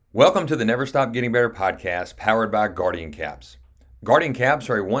Welcome to the Never Stop Getting Better podcast powered by Guardian Caps. Guardian Caps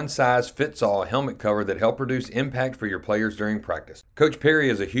are a one-size-fits-all helmet cover that help reduce impact for your players during practice. Coach Perry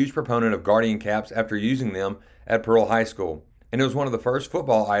is a huge proponent of Guardian Caps after using them at Pearl High School, and it was one of the first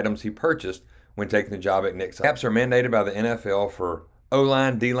football items he purchased when taking the job at Nick's. Caps are mandated by the NFL for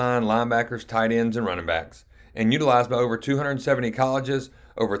O-line, D-line, linebackers, tight ends, and running backs, and utilized by over 270 colleges,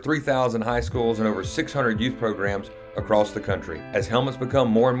 over 3,000 high schools, and over 600 youth programs across the country. As helmets become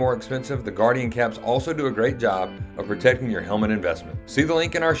more and more expensive, the Guardian Caps also do a great job of protecting your helmet investment. See the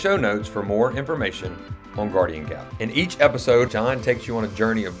link in our show notes for more information on Guardian Cap. In each episode, John takes you on a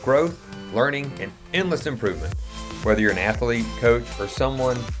journey of growth, learning, and endless improvement. Whether you're an athlete, coach, or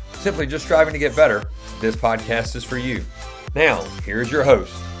someone simply just striving to get better, this podcast is for you. Now, here's your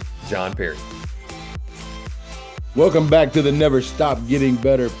host, John Perry. Welcome back to the Never Stop Getting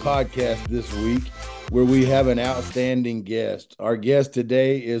Better podcast this week, where we have an outstanding guest. Our guest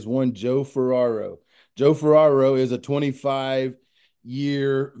today is one Joe Ferraro. Joe Ferraro is a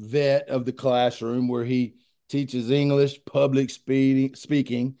 25-year vet of the classroom where he teaches English, public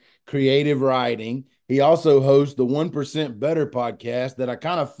speaking, creative writing. He also hosts the 1% Better podcast that I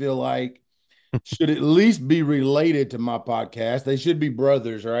kind of feel like should at least be related to my podcast. They should be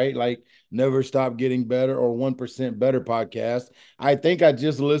brothers, right? Like Never Stop Getting Better or 1% Better podcast. I think I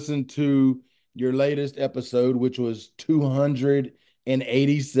just listened to your latest episode, which was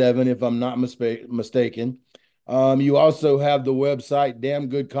 287, if I'm not mistaken. You also have the website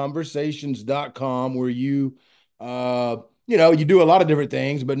damngoodconversations.com where you do a lot of different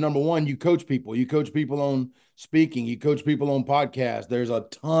things, but number one, you coach people. You coach people on speaking. You coach people on podcasts. There's a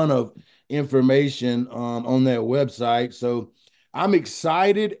ton of information on that website. So I'm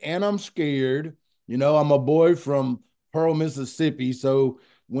excited and I'm scared. You know, I'm a boy from Pearl, Mississippi. So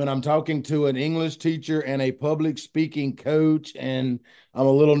when I'm talking to an English teacher and a public speaking coach, and I'm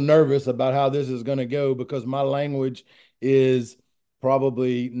a little nervous about how this is going to go because my language is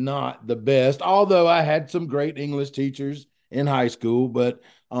probably not the best, although I had some great English teachers in high school. But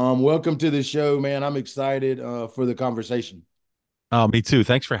welcome to the show, man. I'm excited for the conversation. Oh, me too.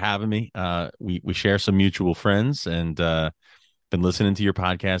 Thanks for having me. We share some mutual friends and been listening to your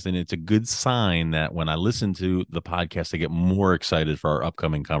podcast, and it's a good sign that when I listen to the podcast, I get more excited for our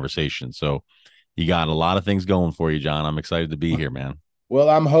upcoming conversation. So you got a lot of things going for you, John. I'm excited to be here, man. Well,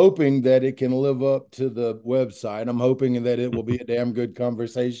 I'm hoping that it can live up to the website. I'm hoping that it will be a damn good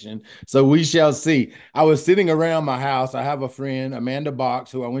conversation. So we shall see. I was sitting around my house. I have a friend, Amanda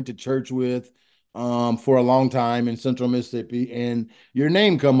Box, who I went to church with for a long time in Central Mississippi, and your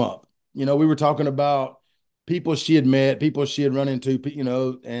name come up. You know, we were talking about people she had met, people she had run into,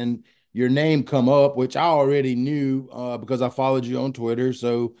 and your name come up, which I already knew because I followed you on Twitter.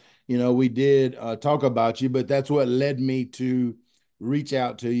 So, we did talk about you, but that's what led me to reach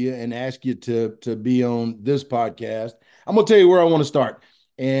out to you and ask you to be on this podcast. I'm going to tell you where I want to start.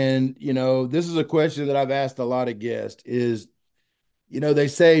 And, this is a question that I've asked a lot of guests is, they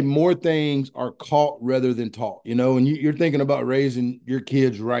say more things are caught rather than taught, and you're thinking about raising your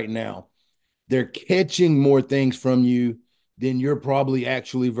kids right now. They're catching more things from you than you're probably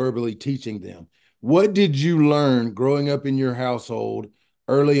actually verbally teaching them. What did you learn growing up in your household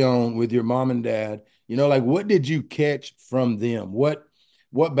early on with your mom and dad? What did you catch from them? What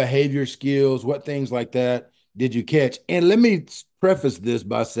behavior skills, what things like that did you catch? And let me preface this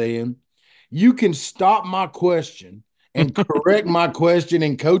by saying, you can stop my question and correct my question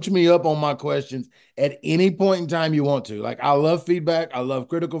and coach me up on my questions at any point in time you want to. Like, I love feedback. I love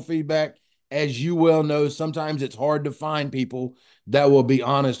critical feedback. As you well know, sometimes it's hard to find people that will be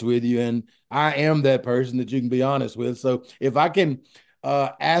honest with you. And I am that person that you can be honest with. So if I can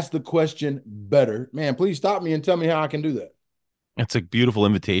ask the question better, man, please stop me and tell me how I can do that. It's a beautiful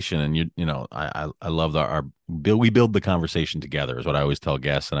invitation, and I love our build. We build the conversation together is what I always tell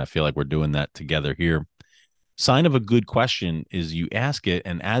guests, and I feel like we're doing that together here. Sign of a good question is you ask it,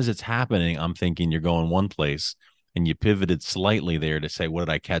 and as it's happening, I'm thinking you're going one place, and you pivoted slightly there to say, what did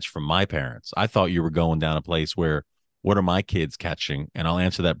I catch from my parents? I thought you were going down a place where, what are my kids catching? And I'll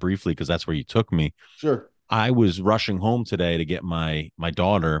answer that briefly because that's where you took me. Sure. I was rushing home today to get my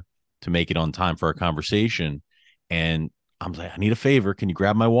daughter to make it on time for our conversation. And I'm like, I need a favor. Can you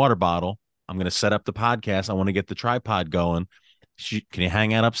grab my water bottle? I'm going to set up the podcast. I want to get the tripod going. Can you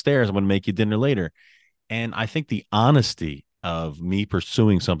hang out upstairs? I'm going to make you dinner later. And I think the honesty of me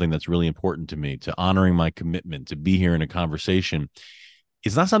pursuing something that's really important to me, to honoring my commitment, to be here in a conversation,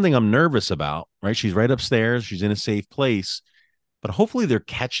 is not something I'm nervous about, right? She's right upstairs. She's in a safe place. But hopefully they're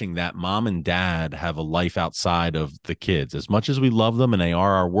catching that mom and dad have a life outside of the kids. As much as we love them and they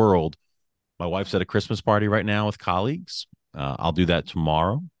are our world, my wife's at a Christmas party right now with colleagues. I'll do that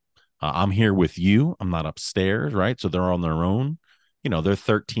tomorrow. I'm here with you. I'm not upstairs, right? So they're on their own. They're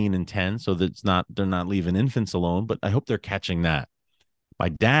 13 and 10, so they're not leaving infants alone, but I hope they're catching that. My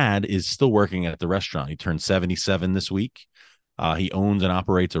dad is still working at the restaurant. He turned 77 this week. He owns and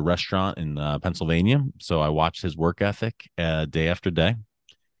operates a restaurant in Pennsylvania. So I watched his work ethic day after day.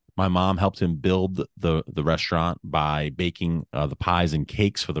 My mom helped him build the restaurant by baking the pies and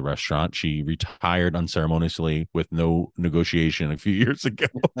cakes for the restaurant. She retired unceremoniously with no negotiation a few years ago.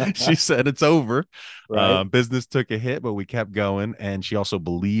 She said it's over. Right. Business took a hit, but we kept going. And she also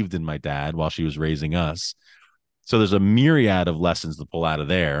believed in my dad while she was raising us. So there's a myriad of lessons to pull out of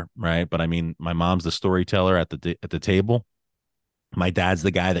there, right? But I mean, my mom's the storyteller at the table. My dad's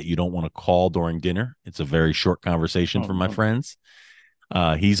the guy that you don't want to call during dinner. It's a very short conversation for my friends.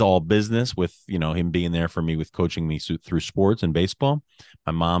 He's all business with him being there for me with coaching me through sports and baseball.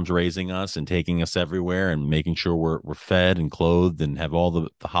 My mom's raising us and taking us everywhere and making sure we're fed and clothed and have all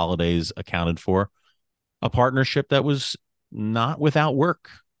the holidays accounted for. A partnership that was not without work,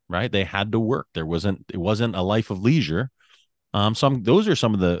 right? They had to work. It wasn't a life of leisure. Those are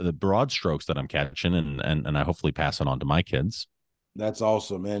some of the broad strokes that I'm catching and I hopefully pass it on to my kids. That's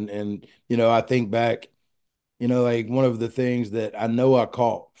awesome. And I think back, like one of the things that I know I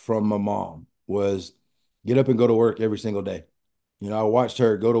caught from my mom was get up and go to work every single day. I watched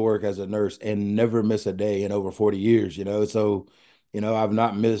her go to work as a nurse and never miss a day in over 40 years, So, I've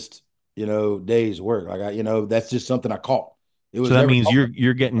not missed, days work. Like that's just something I caught. It So was that never means taught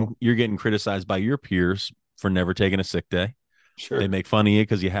you're getting criticized by your peers for never taking a sick day. They Sure. make fun of you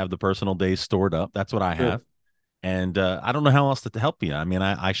because you have the personal days stored up. That's what I Sure. have. And I don't know how else to help you. I mean,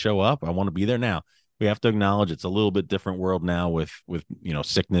 I show up. I want to be there now. We have to acknowledge it's a little bit different world now with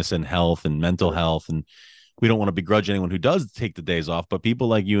sickness and health and mental Sure. health, and we don't want to begrudge anyone who does take the days off. But people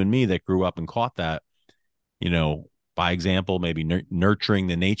like you and me that grew up and caught that, by example, maybe nurturing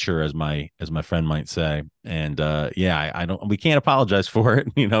the nature, as my friend might say. And yeah, I don't. We can't apologize for it.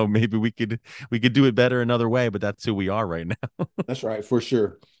 Maybe we could do it better another way, but that's who we are right now. That's right, for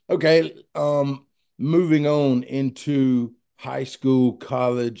sure. Okay. Moving on into high school,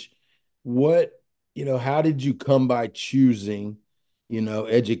 college, what, how did you come by choosing,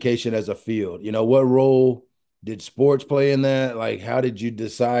 education as a field? What role did sports play in that? Like, how did you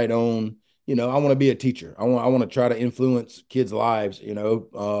decide on, I want to be a teacher. I want to try to influence kids' lives,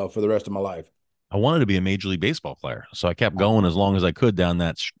 for the rest of my life. I wanted to be a major league baseball player, so I kept going as long as I could down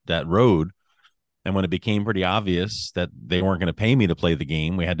that road. And when it became pretty obvious that they weren't going to pay me to play the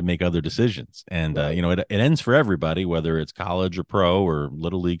game, we had to make other decisions. And Right. it ends for everybody, whether it's college or pro or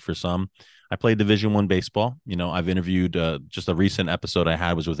little league for some. I played Division I baseball. I've interviewed just a recent episode I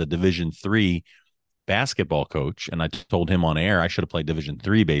had was with a Division III basketball coach, and I told him on air I should have played Division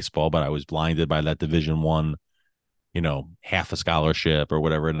III baseball, but I was blinded by that Division I, half a scholarship or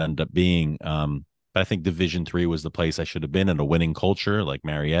whatever it ended up being. But I think Division III was the place I should have been in a winning culture like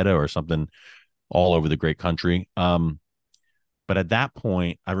Marietta or something all over the great country. But at that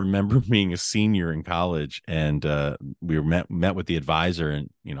point, I remember being a senior in college, and we were met with the advisor, and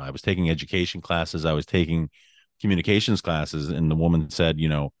I was taking education classes, I was taking communications classes, and the woman said,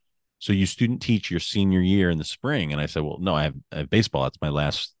 so you student teach your senior year in the spring, and I said, well, no, I have baseball. That's my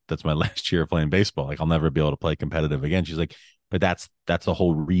last year of playing baseball. Like I'll never be able to play competitive again. She's like, but that's the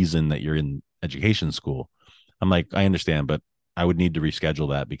whole reason that you're in education school. I'm like, I understand, but I would need to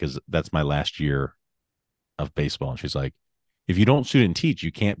reschedule that because that's my last year of baseball. And she's like, if you don't student teach,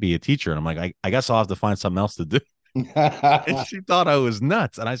 you can't be a teacher. And I'm like, I guess I'll have to find something else to do. And she thought I was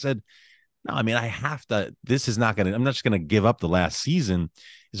nuts. And I said, no, I mean, I have to, this is not going to, I'm not just going to give up the last season.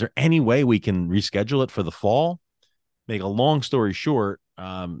 Is there any way we can reschedule it for the fall? Make a long story short,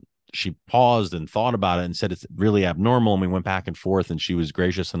 she paused and thought about it and said it's really abnormal. And we went back and forth, and she was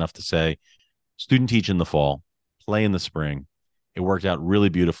gracious enough to say, student teach in the fall, play in the spring. It worked out really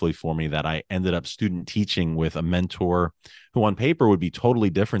beautifully for me that I ended up student teaching with a mentor who on paper would be totally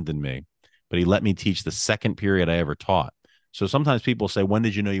different than me, but he let me teach the second period I ever taught. So sometimes people say, when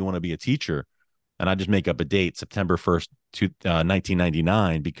did you know you want to be a teacher? And I just make up a date, September 1st,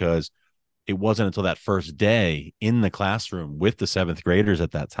 1999, because it wasn't until that first day in the classroom with the seventh graders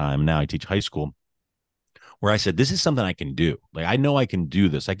at that time. Now I teach high school, where I said, this is something I can do. Like, I know I can do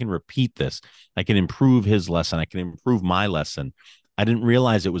this. I can repeat this. I can improve his lesson. I can improve my lesson. I didn't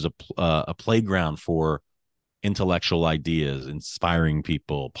realize it was a playground for intellectual ideas, inspiring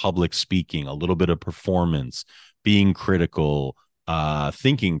people, public speaking, a little bit of performance, being critical,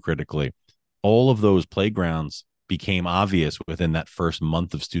 thinking critically. All of those playgrounds became obvious within that first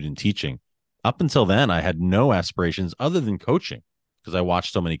month of student teaching. Up until then, I had no aspirations other than coaching because I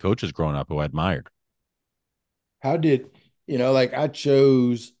watched so many coaches growing up who I admired. How did, like I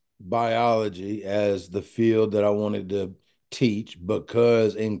chose biology as the field that I wanted to teach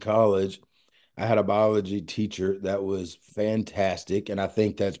because in college I had a biology teacher that was fantastic, and I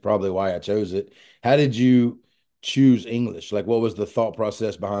think that's probably why I chose it. How did you choose English? Like, what was the thought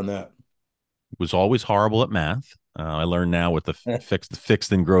process behind that? Was always horrible at math. I learned now with the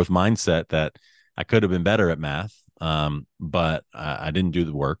fixed and growth mindset that I could have been better at math, but I didn't do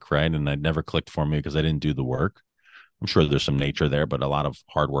the work, right? And it never clicked for me because I didn't do the work. I'm sure there's some nature there, but a lot of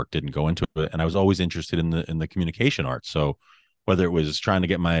hard work didn't go into it. And I was always interested in the communication arts. So whether it was trying to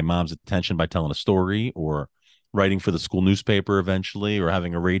get my mom's attention by telling a story, or writing for the school newspaper eventually, or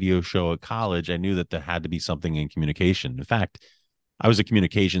having a radio show at college, I knew that there had to be something in communication. In fact, I was a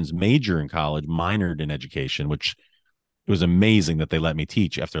communications major in college, minored in education, which it was amazing that they let me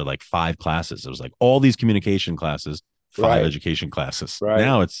teach after like 5 classes. It was like all these communication classes, 5 education classes. Right.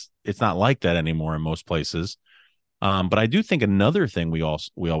 Now it's not like that anymore in most places. But I do think another thing we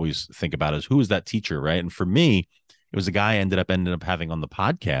always think about is, who is that teacher, right? And for me, it was a guy I ended up having on the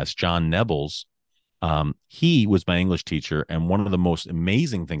podcast, John Nebels. He was my English teacher, and one of the most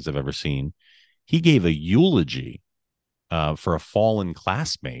amazing things I've ever seen. He gave a eulogy for a fallen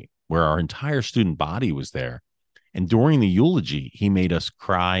classmate, where our entire student body was there. And during the eulogy, he made us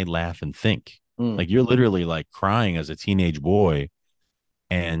cry, laugh, and think. Mm. Like, you're literally like crying as a teenage boy,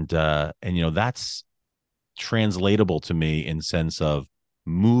 and that's translatable to me in sense of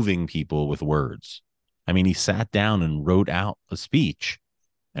moving people with words. I mean, he sat down and wrote out a speech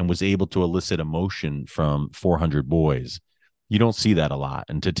and was able to elicit emotion from 400 boys. You don't see that a lot,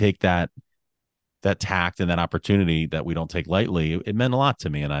 and to take that tact and that opportunity that we don't take lightly, it meant a lot to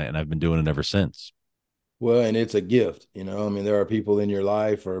me, and I've been doing it ever since. Well, and it's a gift, you know. I mean, there are people in your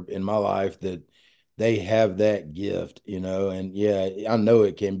life or in my life that they have that gift, you know, and yeah, I know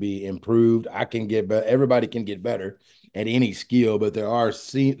it can be improved. I can get better. Everybody can get better at any skill, but there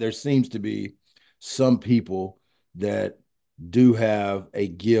seems to be some people that do have a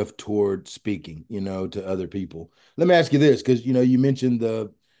gift toward speaking, you know, to other people. Let me ask you this, because you know, you mentioned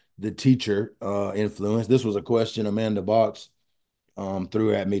the teacher influence. This was a question Amanda Box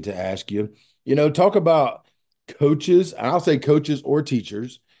threw at me to ask you. You know, talk about coaches, and I'll say coaches or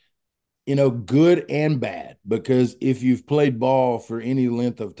teachers, you know, good and bad, because if you've played ball for any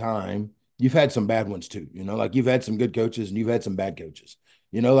length of time, you've had some bad ones too. You know, like you've had some good coaches and you've had some bad coaches.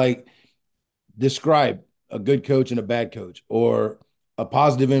 You know, like describe a good coach and a bad coach, or a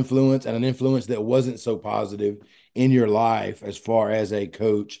positive influence and an influence that wasn't so positive in your life as far as a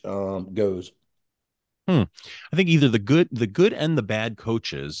coach goes. I think either the good and the bad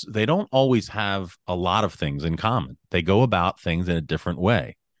coaches, they don't always have a lot of things in common. They go about things in a different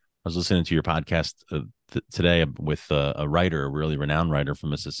way. I was listening to your podcast today with a writer, a really renowned writer from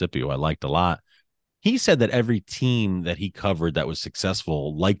Mississippi, who I liked a lot. He said that every team that he covered that was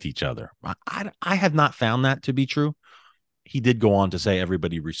successful liked each other. I have not found that to be true. He did go on to say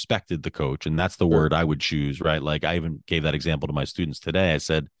everybody respected the coach, and that's the Sure. word I would choose, right? Like, I even gave that example to my students today. I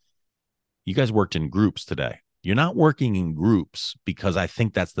said, you guys worked in groups today. You're not working in groups because I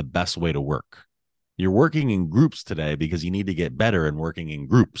think that's the best way to work. You're working in groups today because you need to get better in working in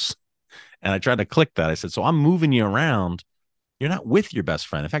groups. And I tried to click that. I said, so I'm moving you around. You're not with your best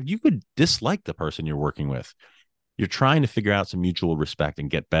friend. In fact, you could dislike the person you're working with. You're trying to figure out some mutual respect and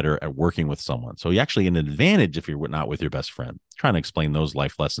get better at working with someone. So you actually an advantage if you're not with your best friend. Trying to explain those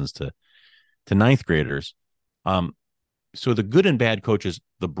life lessons to ninth graders. So the good and bad coaches,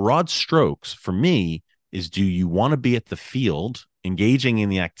 the broad strokes for me is, do you want to be at the field engaging in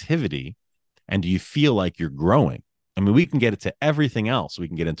the activity, and do you feel like you're growing? I mean, we can get into everything else. We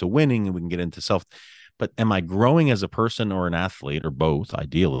can get into winning and we can get into self, but am I growing as a person or an athlete, or both,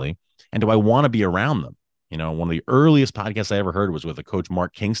 ideally? And do I want to be around them? You know, one of the earliest podcasts I ever heard was with a coach,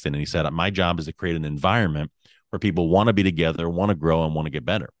 Mark Kingston, and he said, my job is to create an environment where people want to be together, want to grow, and want to get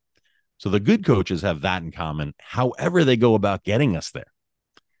better. So the good coaches have that in common, however they go about getting us there.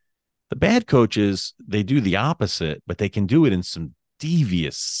 The bad coaches, they do the opposite, but they can do it in some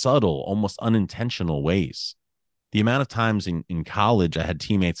devious, subtle, almost unintentional ways. The amount of times in college, I had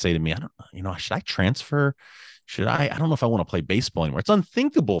teammates say to me, I don't, you know, should I transfer? I don't know if I want to play baseball anymore. It's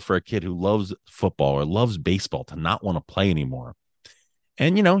unthinkable for a kid who loves football or loves baseball to not want to play anymore.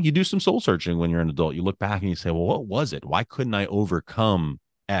 And, you know, you do some soul searching when you're an adult. You look back and you say, well, what was it? Why couldn't I overcome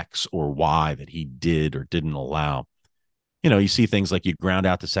X or Y that he did or didn't allow? You know, you see things like you ground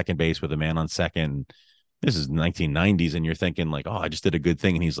out to second base with a man on second. This is 1990s, and you're thinking like, oh, I just did a good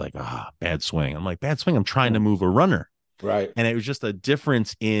thing. And he's like, bad swing. I'm like, bad swing. I'm trying to move a runner. Right. And it was just a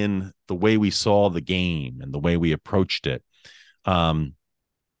difference in the way we saw the game and the way we approached it.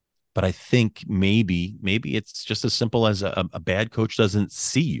 But I think maybe it's just as simple as a bad coach doesn't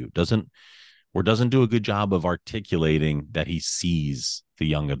see you, doesn't do a good job of articulating that he sees the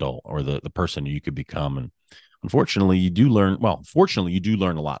young adult or the person you could become. And unfortunately, fortunately, you do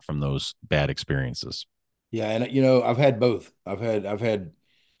learn a lot from those bad experiences. Yeah, and I've had both. I've had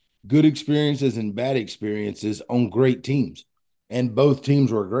good experiences and bad experiences on great teams, and both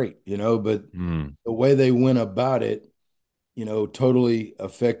teams were great. But Mm, the way they went about it, totally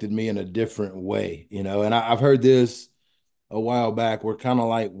affected me in a different way. And I've heard this a while back. We're kind of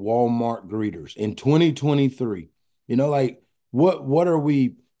like Walmart greeters in 2023. Like what are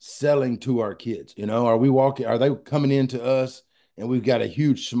we selling to our kids? Are they coming into us and we've got a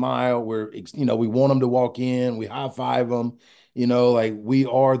huge smile where we want them to walk in, we high five them, like we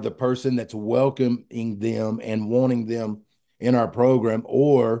are the person that's welcoming them and wanting them in our program,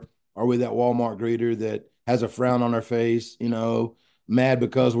 or are we that Walmart greeter that has a frown on our face, mad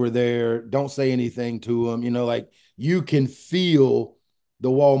because we're there, don't say anything to them, like you can feel the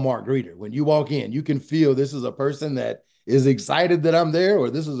Walmart greeter. When you walk in, you can feel this is a person that is excited that I'm there, or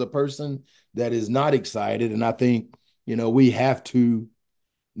this is a person that is not excited. And I think, we have to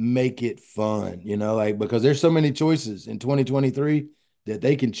make it fun, like because there's so many choices in 2023 that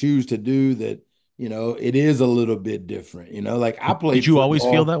they can choose to do that, it is a little bit different, like I did played you always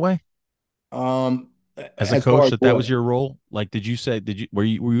feel football. that way Um, as a as far coach, as that was what? your role? Like, were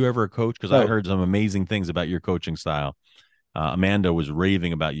you ever a coach? Because I No, heard some amazing things about your coaching style. Amanda was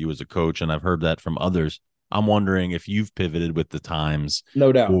raving about you as a coach, and I've heard that from others. I'm wondering if you've pivoted with the times,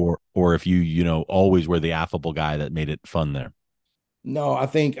 no doubt. or if you always were the affable guy that made it fun there. No, I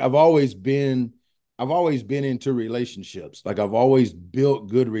think I've always been into relationships. Like I've always built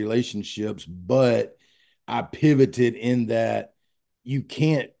good relationships, but I pivoted in that you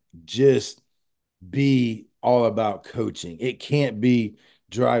can't just be all about coaching. It can't be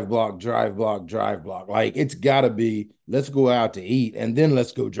drive block, drive block, drive block. Like it's got to be let's go out to eat and then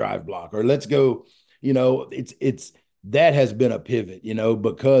let's go drive block or let's go, it's that has been a pivot,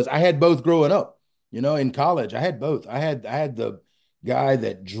 because I had both growing up. In college, I had both. I had the guy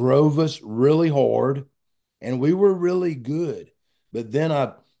that drove us really hard and we were really good. But then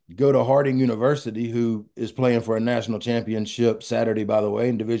I go to Harding University, who is playing for a national championship Saturday, by the way,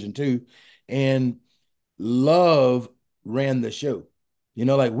 in Division II, and Love ran the show.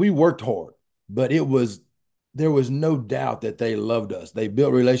 Like we worked hard, but there was no doubt that they loved us. They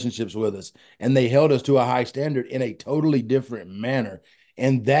built relationships with us and they held us to a high standard in a totally different manner.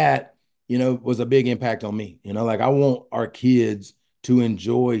 And that, was a big impact on me. Like I want our kids to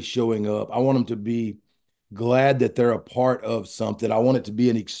enjoy showing up. I want them to be glad that they're a part of something. I want it to be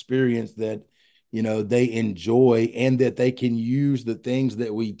an experience that, they enjoy and that they can use the things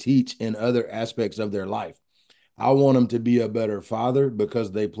that we teach in other aspects of their life. I want them to be a better father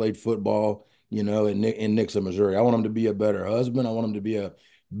because they played football, in Nixa, Missouri. I want them to be a better husband. I want them to be a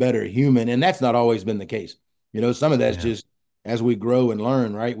better human. And that's not always been the case. Some of that's Yeah. just as we grow and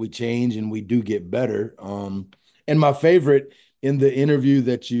learn, right? We change and we do get better. And my favorite in the interview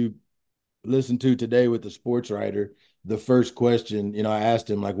that you listened to today with the sports writer, the first question, I asked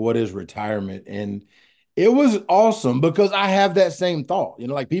him like, what is retirement? And it was awesome because I have that same thought.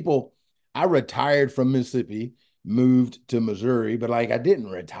 Like people, I retired from Mississippi, moved to Missouri, but like I didn't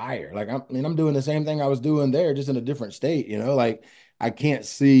retire. Like I'm doing the same thing I was doing there, just in a different state. Like I can't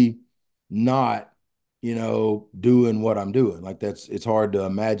see not, doing what I'm doing. Like it's hard to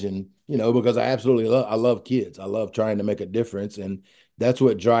imagine, because I love kids. I love trying to make a difference, and that's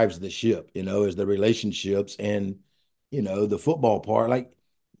what drives the ship. Is the relationships and the football part. Like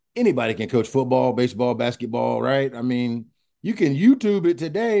anybody can coach football, baseball, basketball, right? I mean, you can YouTube it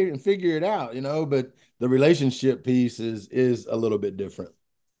today and figure it out, but the relationship piece is a little bit different.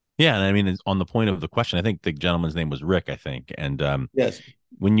 Yeah, and I mean, on the point of the question, I think the gentleman's name was Rick, I think. And Yes,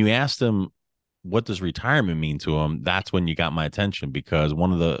 when you asked him what does retirement mean to him, that's when you got my attention, because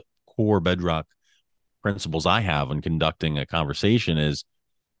one of the core bedrock principles I have in conducting a conversation is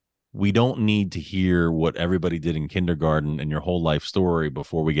we don't need to hear what everybody did in kindergarten and your whole life story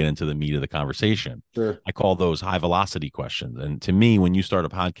before we get into the meat of the conversation. sure, I call those high velocity questions. And to me, when you start a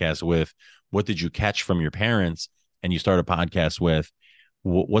podcast with what did you catch from your parents, and you start a podcast with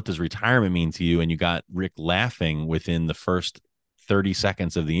what does retirement mean to you, and you got Rick laughing within the first 30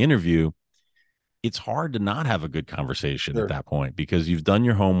 seconds of the interview, it's hard to not have a good conversation at sure, that point, because you've done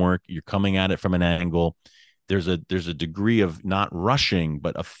your homework, you're coming at it from an angle. There's a degree of not rushing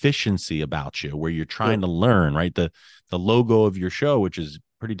but efficiency about you, where you're trying sure, to learn, right? The logo of your show, which is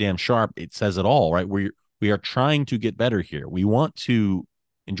pretty damn sharp, it says it all, right? We are trying to get better here. We want to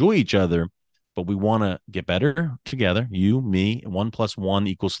enjoy each other, but we want to get better together. You, me,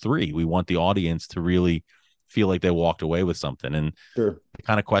 1+1 = 3. We want the audience to really feel like they walked away with something. And Sure. the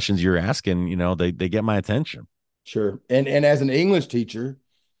kind of questions you're asking, they get my attention. Sure. And as an English teacher,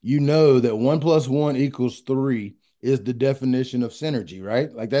 you know that 1+1 = 3 is the definition of synergy,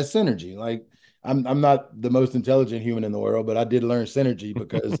 right? Like that's synergy. Like I'm not the most intelligent human in the world, but I did learn synergy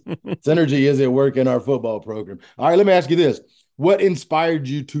because synergy is at work in our football program. All right, let me ask you this. What inspired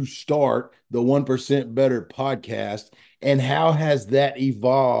you to start the 1% Better podcast, and how has that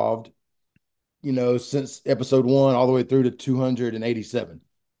evolved, since episode 1 all the way through to 287?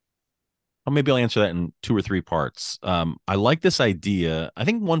 Or maybe I'll answer that in 2 or 3 parts. I like this idea. I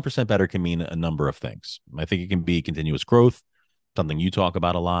think 1% better can mean a number of things. I think it can be continuous growth, something you talk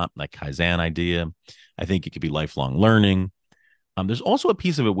about a lot, like Kaizen idea. I think it could be lifelong learning. There's also a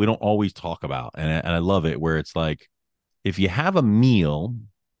piece of it we don't always talk about, and I love it, where it's like, if you have a meal,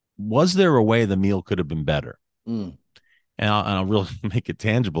 was there a way the meal could have been better? Mm. And I'll really make it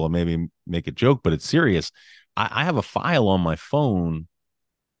tangible and maybe make a joke, but it's serious. I have a file on my phone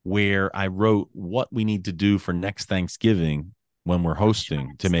where I wrote what we need to do for next Thanksgiving when we're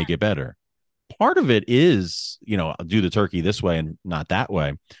hosting to make it better. Part of it is, do the turkey this way and not that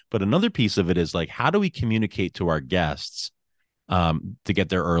way. But another piece of it is like, how do we communicate to our guests to get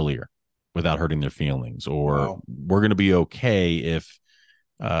there earlier without hurting their feelings? Or Wow. we're going to be okay if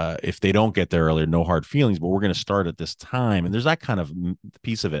they don't get there earlier, no hard feelings, but we're going to start at this time. And there's that kind of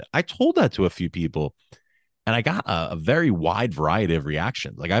piece of it. I told that to a few people, and I got a very wide variety of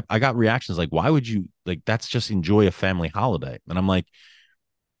reactions. Like I got reactions like, why would you, like, that's just enjoy a family holiday. And I'm like,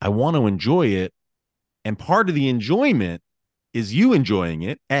 I want to enjoy it. And part of the enjoyment is you enjoying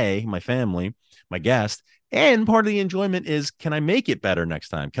it, my family, my guest. And part of the enjoyment is, can I make it better next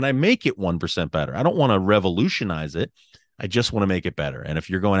time? Can I make it 1% better? I don't want to revolutionize it. I just want to make it better. And if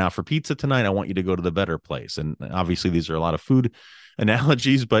you're going out for pizza tonight, I want you to go to the better place. And obviously, these are a lot of food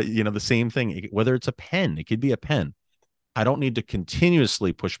analogies, but the same thing. Whether it's a pen, it could be a pen. I don't need to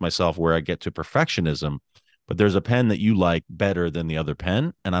continuously push myself where I get to perfectionism, but there's a pen that you like better than the other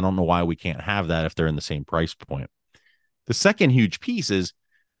pen. And I don't know why we can't have that if they're in the same price point. The second huge piece is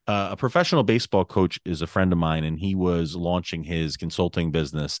a professional baseball coach is a friend of mine, and he was launching his consulting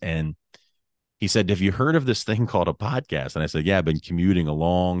business. And he said, have you heard of this thing called a podcast? And I said, yeah, I've been commuting a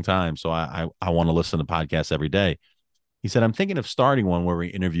long time. So I want to listen to podcasts every day. He said, I'm thinking of starting one where we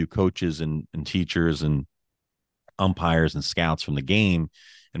interview coaches and teachers and umpires and scouts from the game.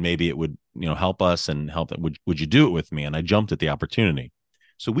 And maybe it would, help us and help. Would you do it with me? And I jumped at the opportunity.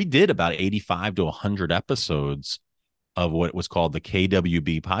 So we did about 85 to 100 episodes of what was called the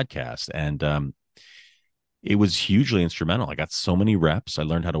KWB podcast. And it was hugely instrumental. I got so many reps. I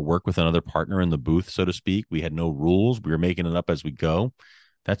learned how to work with another partner in the booth, so to speak. We had no rules. We were making it up as we go.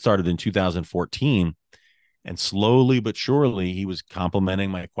 That started in 2014. And slowly but surely, he was complimenting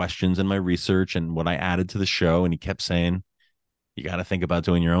my questions and my research and what I added to the show. And he kept saying, you got to think about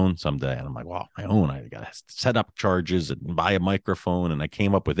doing your own someday. And I'm like, well, my own, I got to set up charges and buy a microphone. And I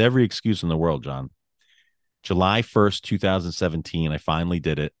came up with every excuse in the world, John. July 1st, 2017, I finally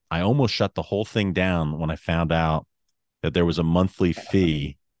did it. I almost shut the whole thing down when I found out that there was a monthly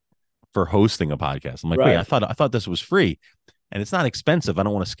fee for hosting a podcast. I'm like, wait, Right. I thought this was free. And it's not expensive. I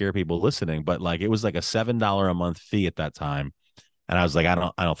don't want to scare people listening, but like it was like a $7 a month fee at that time. And I was like, I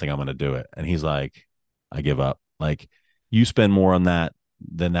don't think I'm going to do it. And he's like, I give up. Like, you spend more on that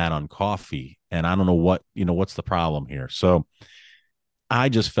than that on coffee. And I don't know what's the problem here. So I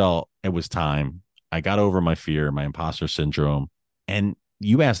just felt it was time. I got over my fear, my imposter syndrome. And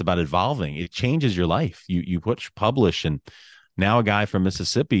you asked about evolving. It changes your life. You publish, and now a guy from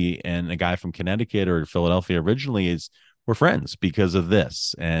Mississippi and a guy from Connecticut or Philadelphia originally we're friends because of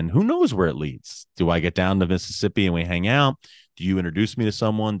this. And who knows where it leads? Do I get down to Mississippi and we hang out? Do you introduce me to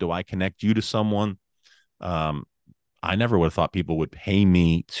someone? Do I connect you to someone? I never would have thought people would pay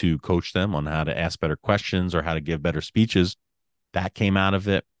me to coach them on how to ask better questions or how to give better speeches. That came out of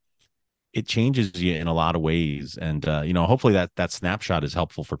it. It changes you in a lot of ways. And, hopefully that snapshot is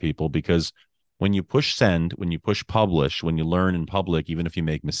helpful for people, because when you push send, when you push publish, when you learn in public, even if you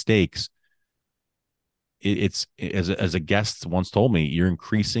make mistakes, it's as a guest once told me, you're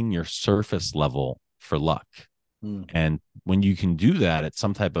increasing your surface level for luck. And when you can do that at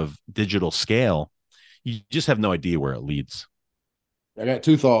some type of digital scale, you just have no idea where it leads. I got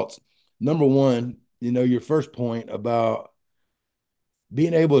two thoughts. Number one, your first point about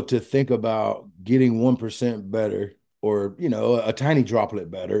being able to think about getting 1% better, or, a tiny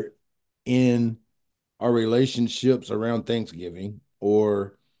droplet better in our relationships around Thanksgiving,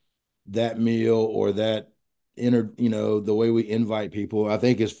 or that meal, or that the way we invite people, I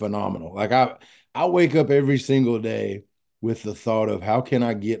think is phenomenal. Like I wake up every single day with the thought of how can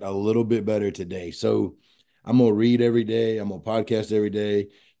I get a little bit better today. So I'm gonna read every day, I'm gonna podcast every day,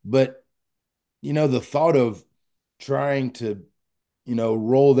 but the thought of trying to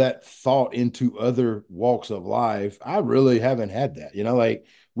roll that thought into other walks of life, I really haven't had that. Like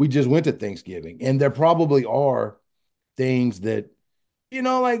we just went to Thanksgiving, and there probably are things that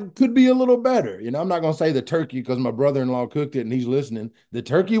like could be a little better. I'm not gonna say the turkey because my brother-in-law cooked it and he's listening. The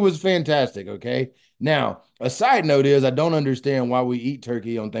turkey was fantastic. Okay. Now, a side note is I don't understand why we eat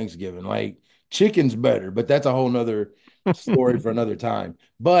turkey on Thanksgiving. Like chicken's better, but that's a whole nother story for another time.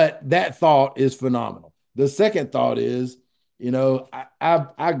 But that thought is phenomenal. The second thought is, I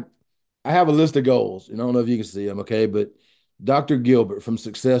have a list of goals. I don't know if you can see them, okay, but Dr. Gilbert from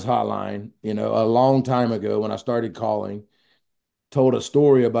Success Hotline, a long time ago when I started calling, told a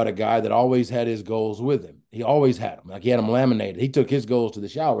story about a guy that always had his goals with him. He always had them. Like he had them laminated. He took his goals to the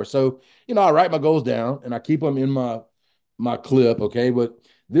shower. So, I write my goals down and I keep them in my clip, okay? But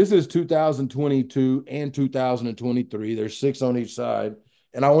this is 2022 and 2023. There's 6 on each side.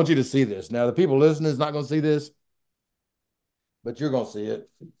 And I want you to see this. Now, the people listening is not going to see this, but you're going to see it.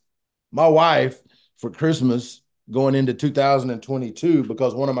 My wife, for Christmas going into 2022,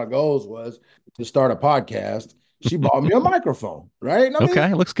 because one of my goals was to start a podcast, she bought me a microphone, right? And I mean,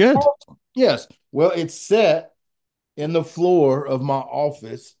 Okay, looks good. awesome. Yes. Well, it's set in the floor of my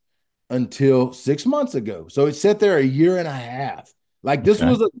office until 6 months ago. So it sat there a year and a half. Like this Okay.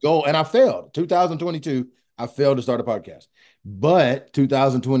 was a goal, and I failed. 2022, I failed to start a podcast. But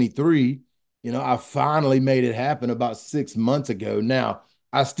 2023, I finally made it happen about 6 months ago. Now,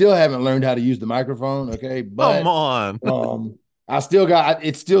 I still haven't learned how to use the microphone, okay? Come But on. I still got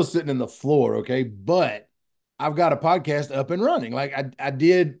it's still sitting in the floor, okay? But I've got a podcast up and running. Like I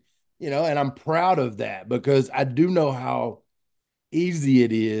did, and I'm proud of that because I do know how easy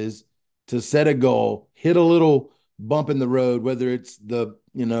it is to set a goal, hit a little bump in the road, whether it's the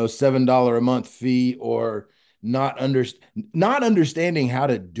 $7 a month fee or not understanding how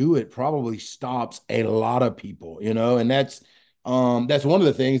to do it probably stops a lot of people, and that's one of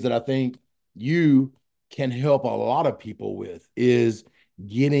the things that I think you can help a lot of people with is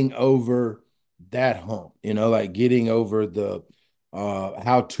getting over that hump, like getting over the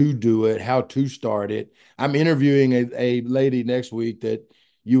how to do it, how to start it. I'm interviewing a lady next week that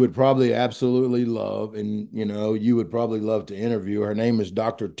you would probably absolutely love, and you would probably love to interview. Her name is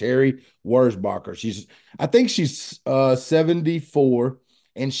Dr. Terry Wurzbacher. I think she's 74,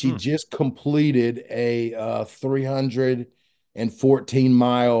 and she just completed a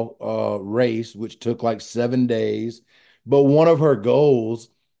 314-mile race, which took like 7 days. But one of her goals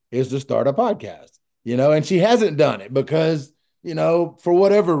is to start a podcast, and she hasn't done it because for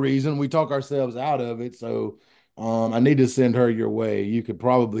whatever reason, we talk ourselves out of it. So I need to send her your way. You could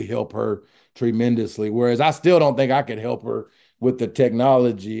probably help her tremendously. Whereas I still don't think I could help her with the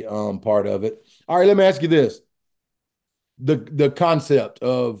technology part of it. All right, let me ask you this. The concept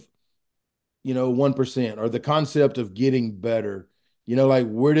of 1% or the concept of getting better, like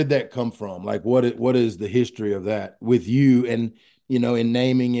where did that come from? Like what is the history of that with you and in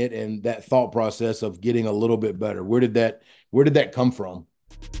naming it and that thought process of getting a little bit better? Where did that come from?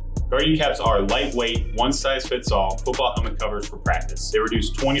 Guardian caps are lightweight, one-size-fits-all football helmet covers for practice. They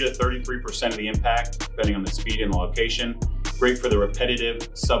reduce 20 to 33% of the impact, depending on the speed and the location. Great for the repetitive,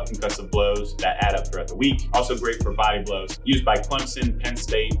 subconcussive blows that add up throughout the week. Also great for body blows. Used by Clemson, Penn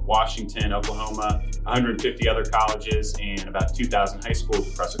State, Washington, Oklahoma, 150 other colleges, and about 2,000 high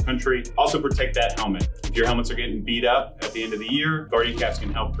schools across the country. Also protect that helmet. If your helmets are getting beat up at the end of the year, Guardian caps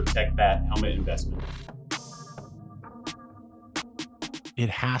can help protect that helmet investment. It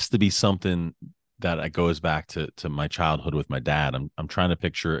has to be something that goes back to my childhood with my dad. I'm trying to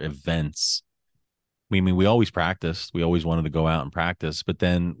picture events. I mean, we always practiced. We always wanted to go out and practice. But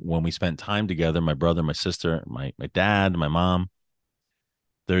then when we spent time together, my brother, my sister, my dad, my mom,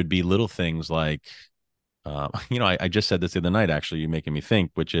 there'd be little things like, I just said this the other night, actually, you're making me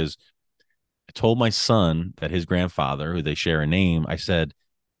think, which is I told my son that his grandfather, who they share a name, I said,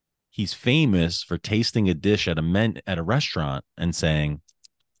 he's famous for tasting a dish at a restaurant and saying,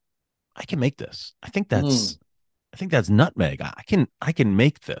 I can make this. I think that's nutmeg. I can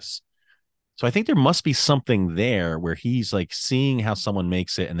make this. So I think there must be something there where he's like seeing how someone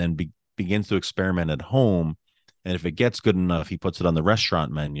makes it and then begins to experiment at home. And if it gets good enough, he puts it on the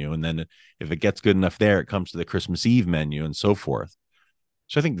restaurant menu. And then if it gets good enough there, it comes to the Christmas Eve menu and so forth.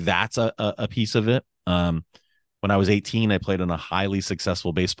 So I think that's a piece of it. When I was 18, I played on a highly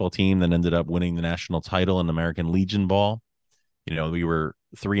successful baseball team that ended up winning the national title in American Legion Ball. We were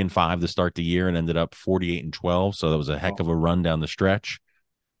 3-5 to start the year and ended up 48-12. So that was a heck of a run down the stretch.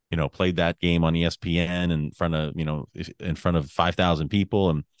 Played that game on ESPN in front of 5,000 people.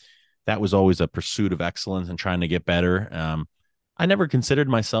 And that was always a pursuit of excellence and trying to get better. I never considered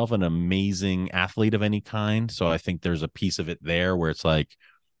myself an amazing athlete of any kind. So I think there's a piece of it there where it's like,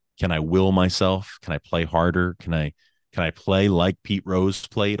 can I will myself? Can I play harder? Can I play like Pete Rose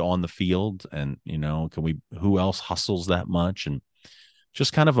played on the field? And, who else hustles that much? And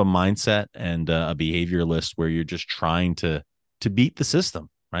just kind of a mindset and a behavior list where you're just trying to beat the system,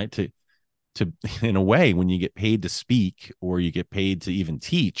 right? To in a way, when you get paid to speak or you get paid to even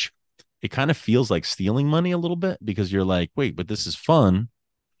teach, it kind of feels like stealing money a little bit, because you're like, wait, but this is fun.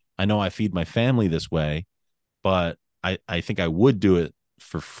 I know I feed my family this way, but I think I would do it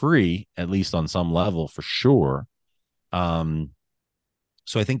for free, at least on some level, for sure. So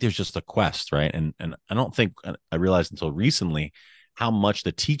I think there's just a quest, right? And I don't think I realized until recently how much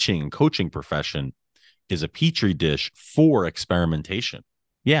the teaching and coaching profession is a petri dish for experimentation.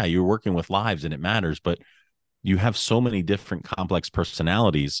 Yeah, you're working with lives and it matters, but you have so many different complex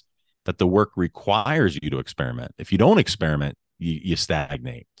personalities that the work requires you to experiment. If you don't experiment, you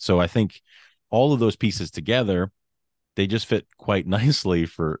stagnate. So I think all of those pieces together, they just fit quite nicely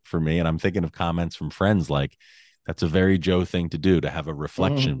for me. And I'm thinking of comments from friends like, that's a very Joe thing to do, to have a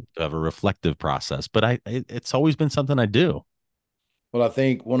reflection, to have a reflective process. But it's always been something I do. Well, I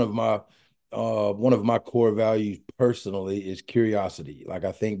think one of my core values personally is curiosity. Like,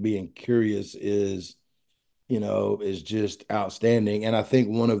 I think being curious is just outstanding. And I think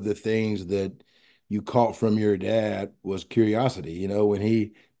one of the things that you caught from your dad was curiosity. When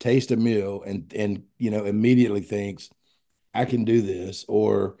he tastes a meal and immediately thinks, I can do this,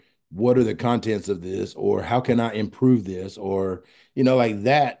 or what are the contents of this, or how can I improve this, or like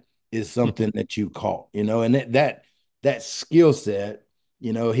that is something that you caught, and that skill set,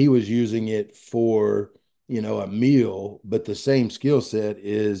 he was using it for a meal, but the same skill set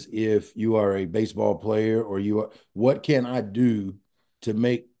is if you are a baseball player or what can I do to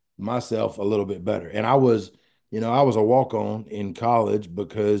make myself a little bit better? And I was a walk-on in college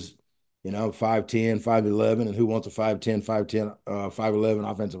because 5'10", 5'11", and who wants a 5'10", 5'10",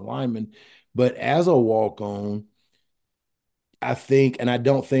 5'11" offensive lineman? But as a walk-on, I think, and I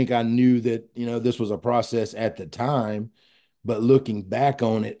don't think I knew that, this was a process at the time, but looking back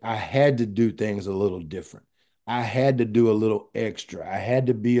on it, I had to do things a little different. I had to do a little extra. I had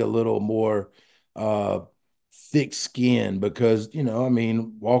to be a little more uh, thick skinned because,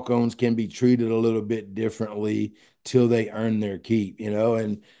 walk-ons can be treated a little bit differently till they earn their keep,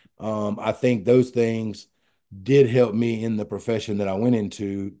 and I think those things did help me in the profession that I went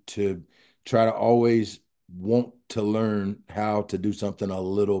into to try to always want to learn how to do something a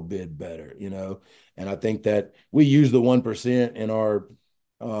little bit better, And I think that we use the 1% in our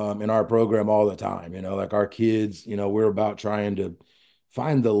program all the time, like our kids, we're about trying to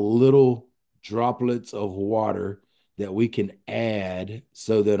find the little droplets of water that we can add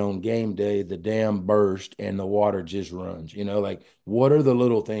so that on game day the dam burst and the water just runs, like what are the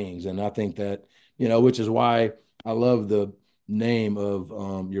little things? And I think that, which is why I love the name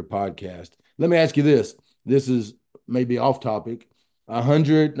of your podcast. Let me ask you this. This is maybe off topic.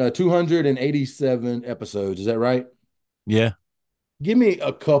 287 episodes. Is that right? Yeah. Give me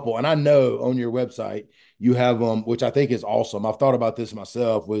a couple. And I know on your website you have which I think is awesome. I've thought about this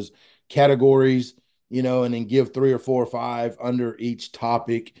myself, was categories, and then give 3 or 4 or 5 under each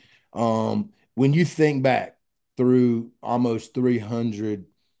topic. When you think back through almost 300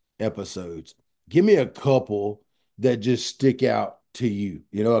 episodes, give me a couple that just stick out to you.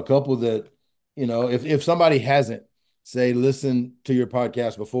 A couple that, if somebody hasn't, say, listened to your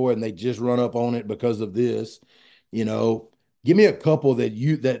podcast before and they just run up on it because of this, give me a couple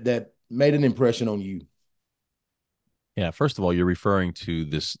that made an impression on you. Yeah, first of all, you're referring to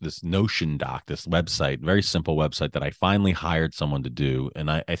this Notion doc, this website, very simple website that I finally hired someone to do. And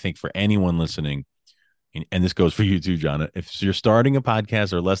I think for anyone listening, and this goes for you too, John, if you're starting a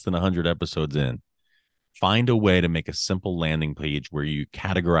podcast or less than 100 episodes in, find a way to make a simple landing page where you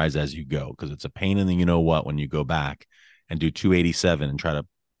categorize as you go, because it's a pain in the what when you go back and do 287 and try to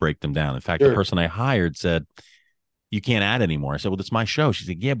break them down. In fact, Sure. The person I hired said, you can't add anymore. I said, well, it's my show. She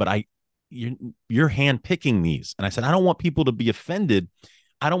said, yeah, but you're hand picking these. And I said, I don't want people to be offended.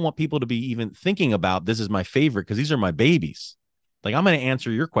 I don't want people to be even thinking about this is my favorite, because these are my babies. Like, I'm going to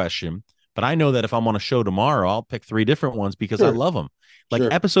answer your question, but I know that if I'm on a show tomorrow, I'll pick 3 different ones because I love them. Like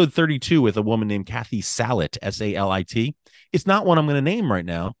Sure. episode 32 with a woman named Kathy Salit, Salit. It's not one I'm going to name right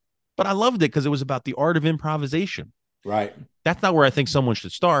now, but I loved it because it was about the art of improvisation. Right. That's not where I think someone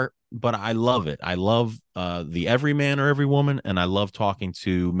should start, but I love it. I love the Everyman or Every Woman, and I love talking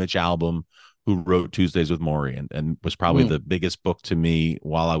to Mitch Albom, who wrote Tuesdays with Maury, and was probably the biggest book to me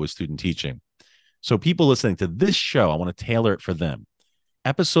while I was student teaching. So people listening to this show, I want to tailor it for them.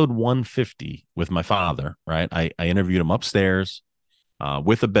 Episode 150 with my father, right? I interviewed him upstairs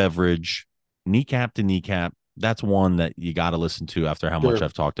with a beverage, kneecap to kneecap. That's one that you got to listen to after how much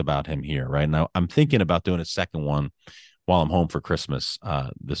I've talked about him here, right? Now, I'm thinking about doing a second one while I'm home for Christmas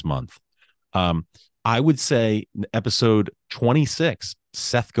this month. I would say episode 26,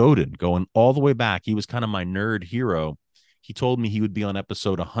 Seth Godin, going all the way back. He was kind of my nerd hero. He told me he would be on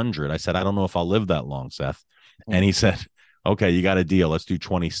episode 100. I said, I don't know if I'll live that long, Seth. And he said, okay, you got a deal. Let's do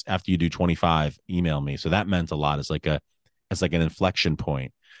 20. After you do 25, email me. So that meant a lot. It's like an inflection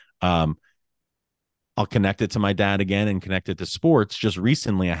point. I'll connect it to my dad again and connect it to sports. Just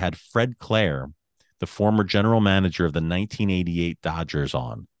recently, I had Fred Clare, the former general manager of the 1988 Dodgers,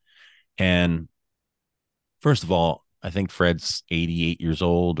 on. And first of all, I think Fred's 88 years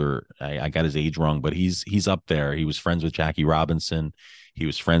old, or I got his age wrong, but he's up there. He was friends with Jackie Robinson. He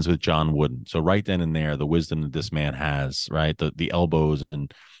was friends with John Wooden. So right then and there, the wisdom that this man has, right? The elbows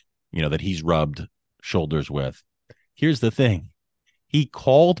and, that he's rubbed shoulders with. Here's the thing. He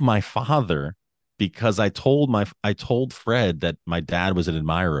called my father because I told Fred that my dad was an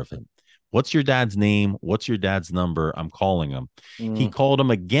admirer of him. What's your dad's name? What's your dad's number? I'm calling him. He called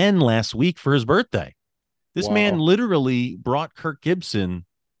him again last week for his birthday. This man literally brought Kirk Gibson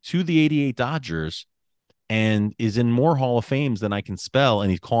to the 88 Dodgers and is in more Hall of Fames than I can spell.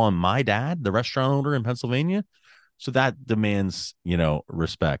 And he's calling my dad, the restaurant owner in Pennsylvania. So that demands,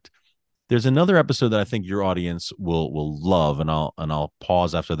 respect. There's another episode that I think your audience will love, and I'll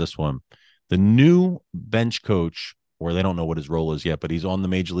pause after this one. The new bench coach, or they don't know what his role is yet, but he's on the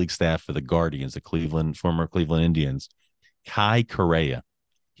major league staff for the Guardians, the former Cleveland Indians, Kai Correa.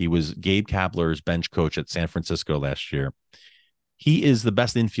 He was Gabe Kapler's bench coach at San Francisco last year. He is the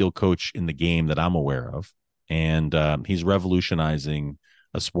best infield coach in the game that I'm aware of, and he's revolutionizing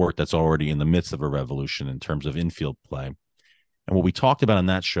a sport that's already in the midst of a revolution in terms of infield play. And what we talked about on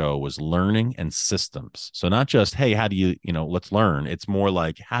that show was learning and systems. So not just, hey, how do you, let's learn. It's more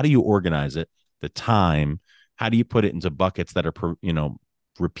like, how do you organize it, the time, how do you put it into buckets that are,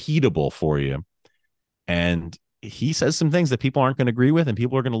 repeatable for you? And he says some things that people aren't going to agree with and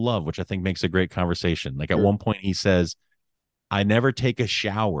people are going to love, which I think makes a great conversation. Like at one point he says, I never take a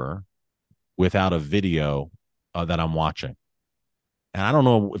shower without a video that I'm watching. And I don't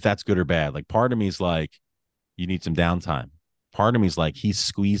know if that's good or bad. Like part of me is like, you need some downtime. Part of me is like, he's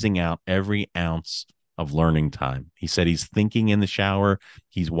squeezing out every ounce of learning time. He said he's thinking in the shower.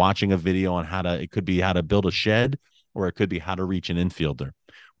 He's watching a video on it could be how to build a shed, or it could be how to reach an infielder.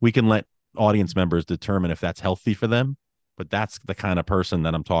 We can let audience members determine if that's healthy for them, but that's the kind of person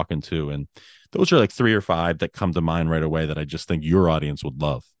that I'm talking to. And those are like 3 or 5 that come to mind right away that I just think your audience would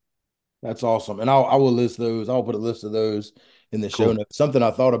love. That's awesome. And I will list those. I'll put a list of those in the show notes. Something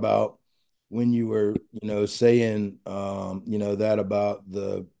I thought about when you were, saying, that about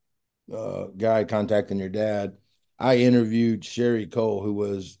the guy contacting your dad. I interviewed Sherry Cole, who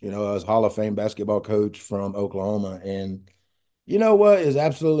was, a Hall of Fame basketball coach from Oklahoma. And you know what is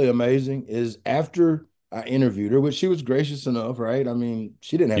absolutely amazing is after I interviewed her, which she was gracious enough, right? I mean,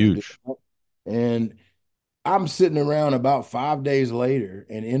 she didn't have to do that. And I'm sitting around about 5 days later,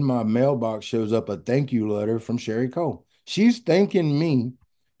 and in my mailbox shows up a thank you letter from Sherry Cole. She's thanking me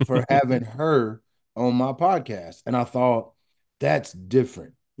for having her on my podcast. And I thought, that's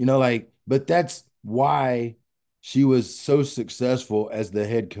different, but that's why she was so successful as the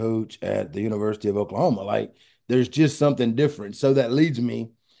head coach at the University of Oklahoma. Like, there's just something different. So that leads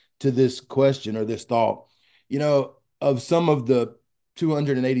me to this question or this thought, of some of the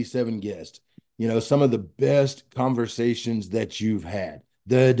 287 guests, some of the best conversations that you've had,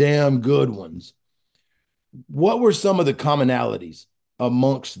 the damn good ones. What were some of the commonalities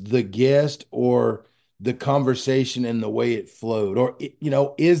amongst the guest or the conversation and the way it flowed? Or,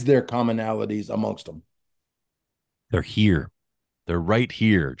 is there commonalities amongst them? They're here. They're right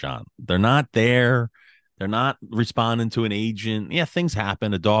here, John. They're not there. They're not responding to an agent. Yeah, things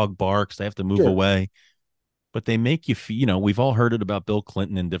happen. A dog barks. They have to move away. But they make you feel, we've all heard it about Bill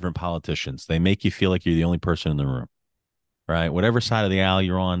Clinton and different politicians. They make you feel like you're the only person in the room, right? Whatever side of the aisle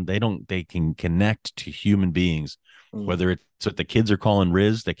you're on, they can connect to human beings, whether it's what the kids are calling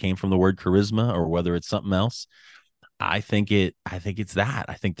Riz that came from the word charisma, or whether it's something else. I think it's that.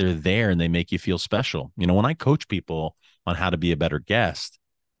 I think they're there and they make you feel special. When I coach people on how to be a better guest,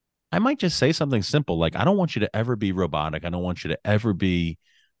 I might just say something simple like, I don't want you to ever be robotic. I don't want you to ever be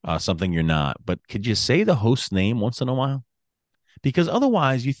something you're not. But could you say the host's name once in a while? Because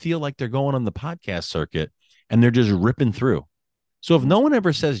otherwise you feel like they're going on the podcast circuit and they're just ripping through. So if no one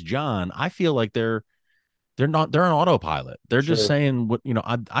ever says John, I feel like they're on autopilot. They're just Sure. saying what,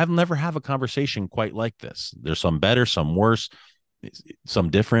 I've never have a conversation quite like this. There's some better, some worse, some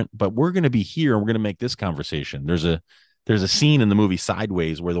different, but we're going to be here and we're going to make this conversation. There's a scene in the movie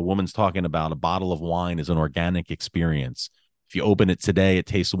Sideways where the woman's talking about a bottle of wine is an organic experience. If you open it today, it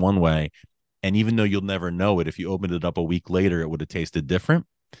tastes one way. And even though you'll never know it, if you opened it up a week later, it would have tasted different.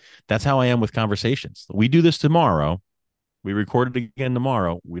 That's how I am with conversations. We do this tomorrow. We record it again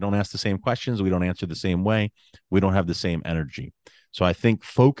tomorrow. We don't ask the same questions. We don't answer the same way. We don't have the same energy. So I think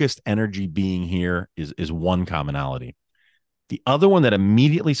focused energy being here is one commonality. The other one that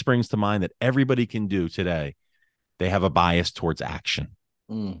immediately springs to mind that everybody can do today, they have a bias towards action.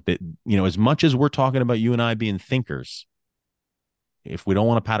 That, as much as we're talking about you and I being thinkers, if we don't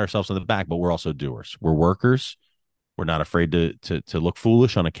want to pat ourselves on the back, but we're also doers. We're workers. We're not afraid to look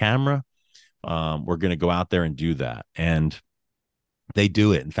foolish on a camera. We're going to go out there and do that. And they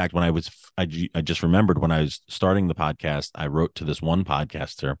do it. In fact, I just remembered when I was starting the podcast, I wrote to this one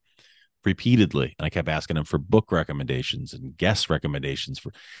podcaster repeatedly, and I kept asking him for book recommendations and guest recommendations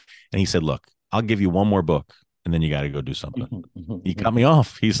and he said, look, I'll give you one more book and then you got to go do something. He cut me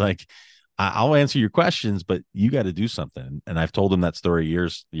off. He's like, I'll answer your questions, but you got to do something. And I've told him that story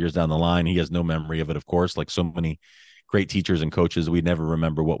years down the line. He has no memory of it, of course, like so many great teachers and coaches. We never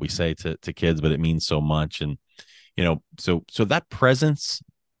remember what we say to kids, but it means so much. And, so that presence,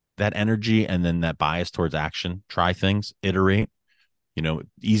 that energy, and then that bias towards action, try things, iterate,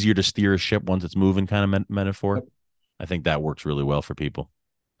 easier to steer a ship once it's moving kind of metaphor. I think that works really well for people.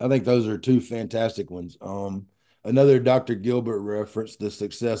 I think those are two fantastic ones. Another Dr. Gilbert reference, the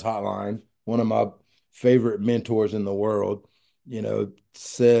Success Hotline, one of my favorite mentors in the world,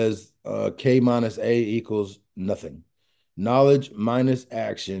 says K minus A equals nothing. Knowledge minus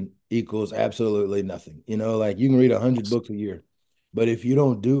action equals absolutely nothing. Like you can read 100 books a year, but if you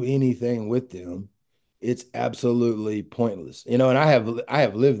don't do anything with them, it's absolutely pointless. And I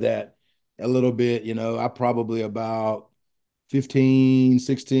have lived that a little bit. I probably about 15,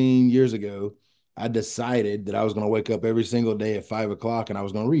 16 years ago, I decided that I was going to wake up every single day at 5 o'clock and I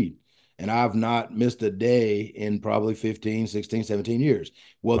was going to read. And I've not missed a day in probably 15, 16, 17 years.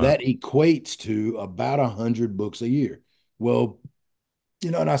 Well, Wow. that equates to about 100 books a year. Well,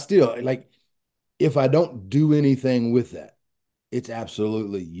 and I still like, if I don't do anything with that, it's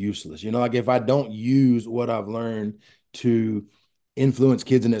absolutely useless. Like if I don't use what I've learned to influence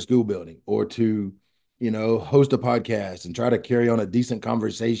kids in that school building or to, host a podcast and try to carry on a decent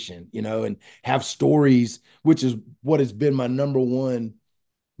conversation, and have stories, which is what has been my number one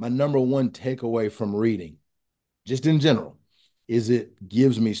takeaway from reading, just in general, is it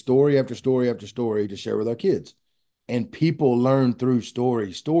gives me story after story after story to share with our kids. And people learn through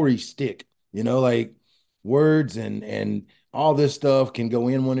stories. Stories stick, like words and all this stuff can go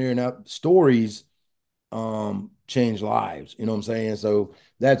in one ear and out. Stories change lives. You know what I'm saying? So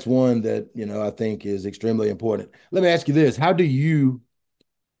that's one that, I think is extremely important. Let me ask you this. How do you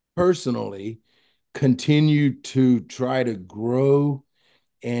personally continue to try to grow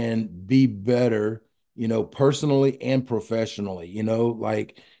and be better, personally and professionally,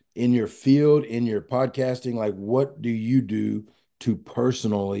 like in your field, in your podcasting, like what do you do to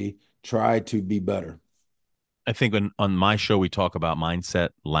personally try to be better? I think on my show, we talk about mindset,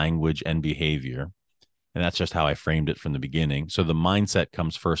 language, and behavior. And that's just how I framed it from the beginning. So the mindset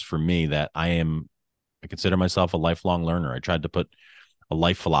comes first for me that I consider myself a lifelong learner. I tried to put a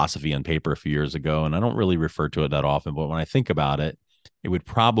life philosophy on paper a few years ago, and I don't really refer to it that often. But when I think about it, it would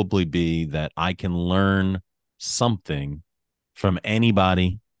probably be that I can learn something from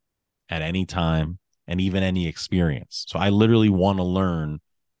anybody at any time and even any experience. So I literally want to learn.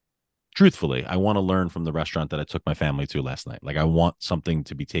 Truthfully, I want to learn from the restaurant that I took my family to last night. Like I want something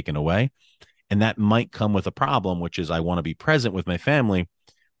to be taken away. And that might come with a problem, which is I want to be present with my family,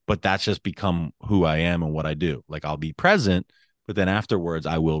 but that's just become who I am and what I do. Like I'll be present, but then afterwards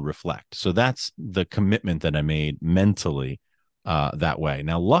I will reflect. So that's the commitment that I made mentally that way.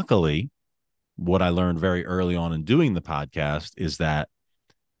 Now, luckily, what I learned very early on in doing the podcast is that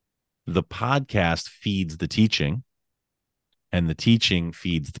the podcast feeds the teaching and the teaching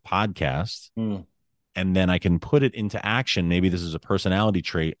feeds the podcast. And then I can put it into action. Maybe this is a personality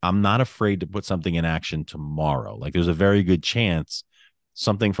trait. I'm not afraid to put something in action tomorrow. Like there's a very good chance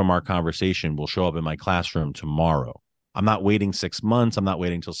something from our conversation will show up in my classroom tomorrow. I'm not waiting 6 months. I'm not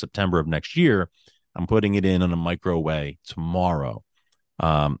waiting until September of next year. I'm putting it in a micro way tomorrow.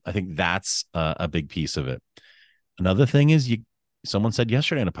 I think that's a big piece of it. Another thing is someone said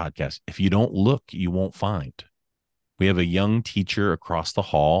yesterday on a podcast, if you don't look, you won't find. We have a young teacher across the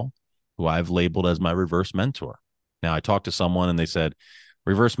hall who I've labeled as my reverse mentor. Now, I talked to someone and they said,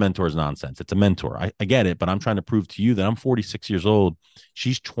 reverse mentor is nonsense. It's a mentor. I get it, but I'm trying to prove to you that I'm 46 years old.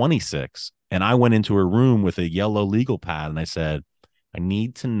 She's 26. And I went into her room with a yellow legal pad and I said, I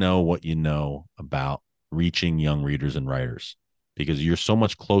need to know what you know about reaching young readers and writers because you're so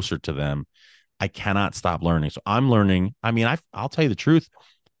much closer to them. I cannot stop learning. So I'm learning. I mean, I'll tell you the truth.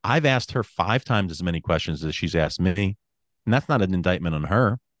 I've asked her 5 times as many questions as she's asked me. And that's not an indictment on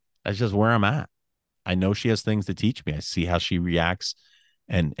her. That's just where I'm at. I know she has things to teach me. I see how she reacts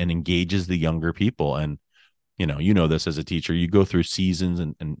and engages the younger people. And, you know this as a teacher, you go through seasons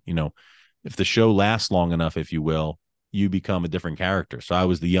and if the show lasts long enough, if you will, you become a different character. So I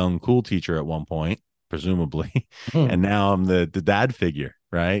was the young, cool teacher at one point, presumably. And now I'm the dad figure,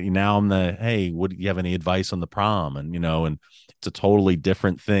 right? Now I'm the, hey, what do you have any advice on the prom? And, and it's a totally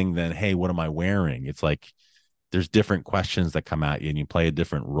different thing than, hey, what am I wearing? It's like there's different questions that come at you and you play a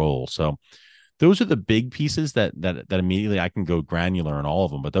different role. So those are the big pieces that immediately I can go granular on all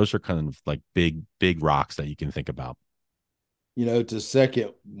of them, but those are kind of like big rocks that you can think about. To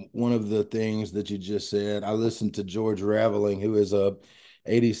second one of the things that you just said, I listened to George Raveling, who is a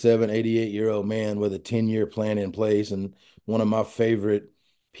 87, 88-year-old man with a 10-year plan in place, and one of my favorite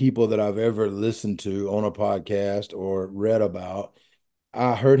people that I've ever listened to on a podcast or read about.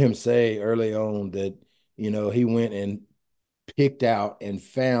 I heard him say early on that, he went and picked out and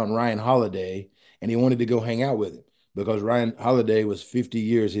found Ryan Holiday, and he wanted to go hang out with him because Ryan Holiday was 50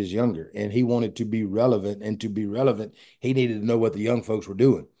 years his younger, and he wanted to be relevant. And to be relevant, he needed to know what the young folks were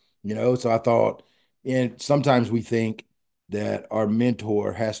doing. So I thought, and sometimes we think that our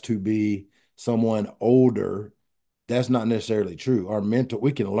mentor has to be someone older. That's not necessarily true. Our mentor,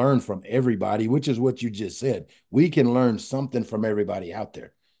 we can learn from everybody, which is what you just said. We can learn something from everybody out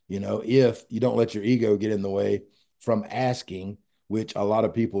there, if you don't let your ego get in the way from asking, which a lot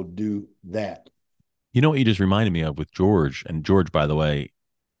of people do that. You know what you just reminded me of with George, and George, by the way,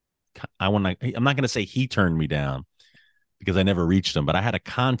 I'm not going to say he turned me down because I never reached him, but I had a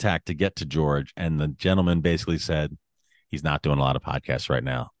contact to get to George, and the gentleman basically said he's not doing a lot of podcasts right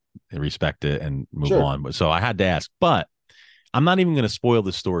now. I respect it and move on. But so I had to ask, but I'm not even going to spoil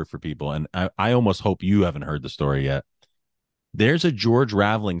this story for people. And I almost hope you haven't heard the story yet. There's a George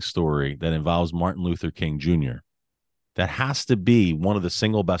Raveling story that involves Martin Luther King Jr. that has to be one of the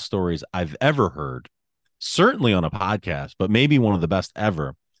single best stories I've ever heard, certainly on a podcast, but maybe one of the best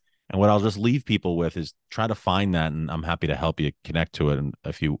ever. And what I'll just leave people with is try to find that, and I'm happy to help you connect to it, and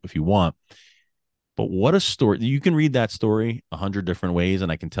if you want. But what a story! You can read that story 100 different ways,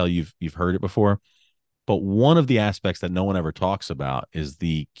 and I can tell you've heard it before. But one of the aspects that no one ever talks about is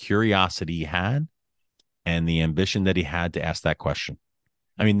the curiosity he had and the ambition that he had to ask that question.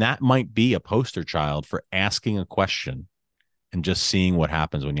 I mean, that might be a poster child for asking a question and just seeing what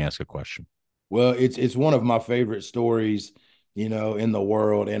happens when you ask a question. Well, it's one of my favorite stories, in the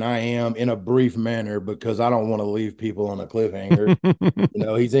world. And I am in a brief manner because I don't want to leave people on a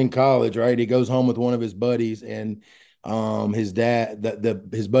cliffhanger. He's in college, right? He goes home with one of his buddies, and his dad,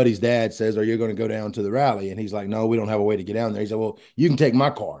 his buddy's dad says, "Are you going to go down to the rally?" And he's like, "No, we don't have a way to get down there." He said, "Well, you can take my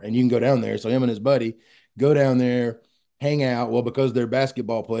car and you can go down there." So him and his buddy go down there, hang out. Well, because they're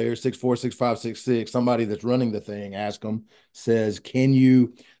basketball players, 6'4", 6'5", 6'6", somebody that's running the thing ask them, says, "Can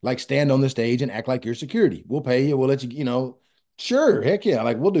you like stand on the stage and act like you're security? We'll pay you. We'll let you, sure, heck yeah,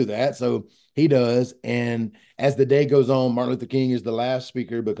 like we'll do that." So he does. And as the day goes on, Martin Luther King is the last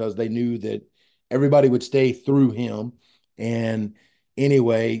speaker because they knew that everybody would stay through him. And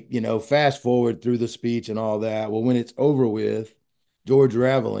anyway, fast forward through the speech and all that. Well, when it's over with, George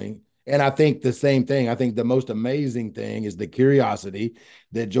Raveling, and I think the same thing, I think the most amazing thing is the curiosity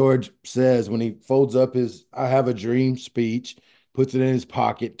that George says when he folds up his "I have a dream" speech, puts it in his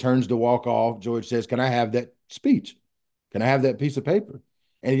pocket, turns to walk off. George says, "Can I have that speech? Can I have that piece of paper?"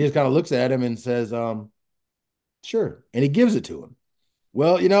 And he just kind of looks at him and says, "Sure." And he gives it to him.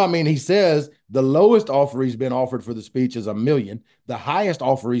 Well, he says the lowest offer he's been offered for the speech is $1 million. The highest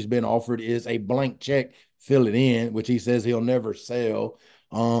offer he's been offered is a blank check, fill it in, which he says he'll never sell.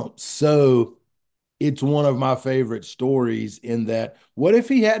 So it's one of my favorite stories in that, what if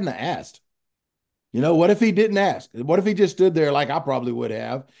he hadn't asked? What if he didn't ask? What if he just stood there like I probably would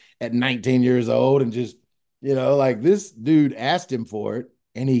have at 19 years old and just, like this dude asked him for it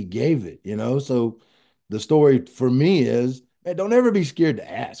and he gave it, So the story for me is, man, don't ever be scared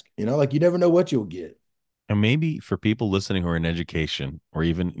to ask, like you never know what you'll get. And maybe for people listening who are in education, or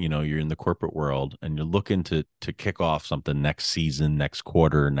even, you're in the corporate world and you're looking to kick off something next season, next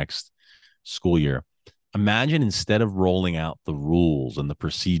quarter, next school year, Imagine instead of rolling out the rules and the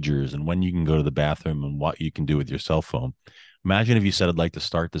procedures and when you can go to the bathroom and what you can do with your cell phone, imagine if you said, I'd like to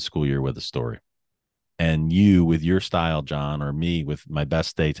start the school year with a story. And you, with your style, John, or me with my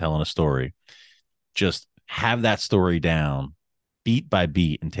best day telling a story, just have that story down beat by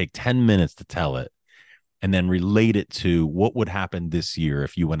beat and take 10 minutes to tell it, and then relate it to what would happen this year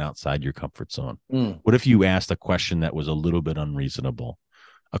if you went outside your comfort zone. What if you asked a question that was a little bit unreasonable,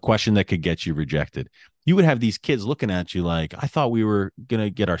 a question that could get you rejected? You would have these kids looking at you like, I thought we were going to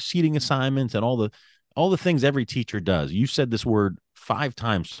get our seating assignments and all the things every teacher does. You said this word 5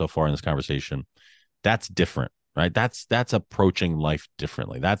 times so far in this conversation. That's different, right? That's approaching life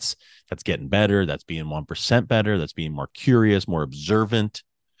differently. That's getting better. That's being 1% better. That's being more curious, more observant.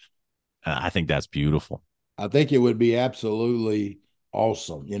 I think that's beautiful. I think it would be absolutely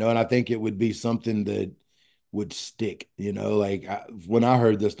awesome, and I think it would be something that would stick, like when I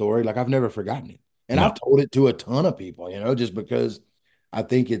heard the story, like I've never forgotten it. And No. I've told it to a ton of people, just because I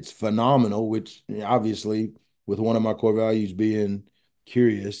think it's phenomenal, which obviously with one of my core values being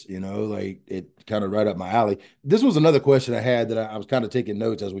curious, like it kind of right up my alley. This was another question I had that I was kind of taking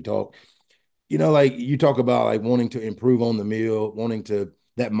notes as we talk. Like you talk about like wanting to improve on the meal, wanting to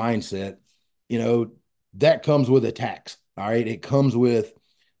that mindset, you know, that comes with a tax. All right. It comes with,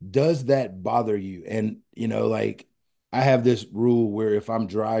 does that bother you? And, like I have this rule where if I'm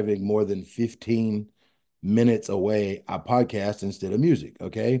driving more than 15 minutes away, I podcast instead of music.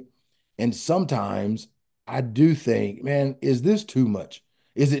 Okay. And sometimes I do think, man, is this too much?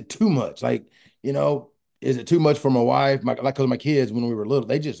 Is it too much? Like, you know, is it too much for my wife? Because my kids, when we were little,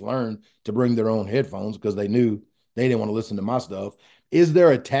 they just learned to bring their own headphones because they knew they didn't want to listen to my stuff. Is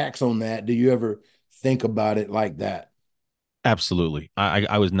there a tax on that? Do you ever think about it like that? Absolutely.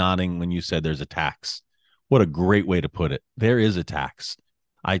 I was nodding when you said there's a tax. What a great way to put it. There is a tax.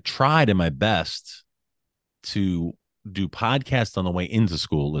 I tried in my best to do podcasts on the way into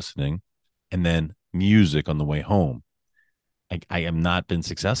school listening and then music on the way home. I have not been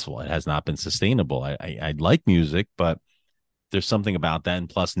successful. It has not been sustainable. I like music, but there's something about that. And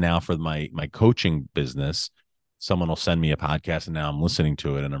plus now for my coaching business, someone will send me a podcast and now I'm listening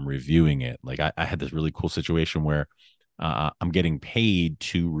to it and I'm reviewing it. Like I had this really cool situation where I'm getting paid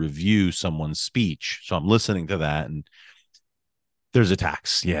to review someone's speech. So I'm listening to that and there's a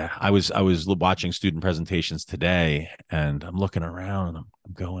tax. Yeah. I was watching student presentations today and I'm looking around and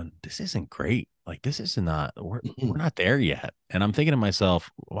I'm going, this isn't great. Like this is not, we're not there yet. And I'm thinking to myself,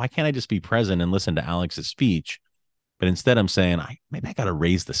 why can't I just be present and listen to Alex's speech? But instead I'm saying, maybe I got to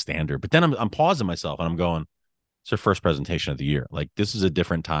raise the standard. But then I'm pausing myself and I'm going, it's her first presentation of the year. Like this is a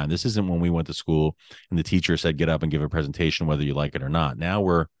different time. This isn't when we went to school and the teacher said, get up and give a presentation, whether you like it or not. Now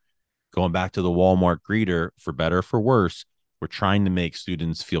we're going back to the Walmart greeter, for better or for worse. We're trying to make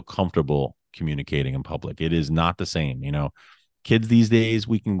students feel comfortable communicating in public. It is not the same. Kids these days,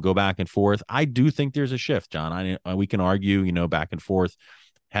 we can go back and forth. I do think there's a shift, John. We can argue, back and forth.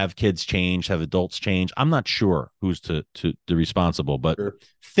 Have kids change? Have adults change? I'm not sure who's to the responsible, but Sure.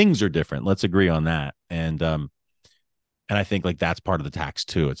 things are different. Let's agree on that. And I think like that's part of the tax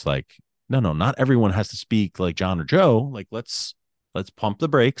too. It's like, no, not everyone has to speak like John or Joe. Like let's pump the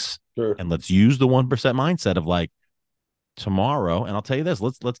brakes Sure. and let's use the 1% mindset of like tomorrow. And I'll tell you this,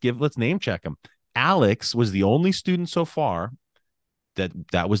 let's name check him. Alex was the only student so far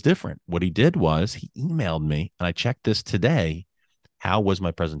that was different. What he did was he emailed me and I checked this today. How was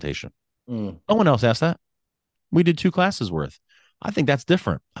my presentation? No one else asked that. We did 2 classes worth. I think that's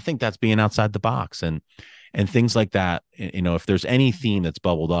different. I think that's being outside the box and things like that. If there's any theme that's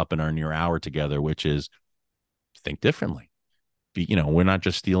bubbled up in our hour together, which is think differently. We're not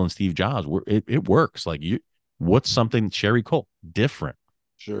just stealing Steve Jobs. It works. Like what's something Sherry Cole different?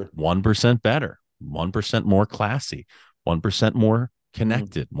 Sure. 1% better, 1% more classy, 1% more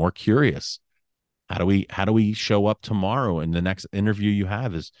connected, more curious. How do we show up tomorrow in the next interview you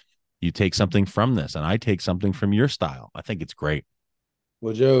have is you take something from this and I take something from your style. I think it's great.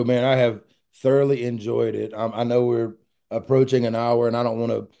 Well, Joe, man, I have thoroughly enjoyed it. I know we're approaching an hour and I don't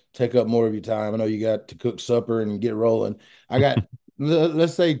want to take up more of your time. I know you got to cook supper and get rolling. I got,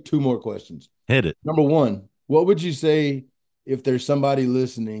 let's say 2 more questions. Hit it. Number 1, what would you say if there's somebody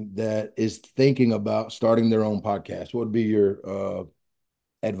listening that is thinking about starting their own podcast? What would be your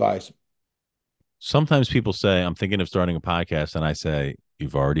advice? Sometimes people say, I'm thinking of starting a podcast. And I say,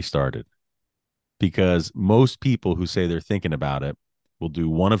 you've already started. Because most people who say they're thinking about it will do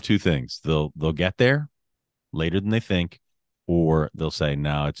one of 2 things. They'll get there later than they think, or they'll say,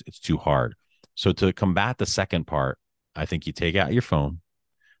 no, it's too hard. So to combat the second part, I think you take out your phone.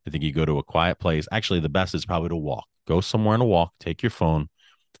 I think you go to a quiet place. Actually, the best is probably to walk. Go somewhere on a walk, take your phone.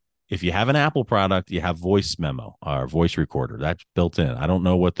 If you have an Apple product, you have voice memo or voice recorder. That's built in. I don't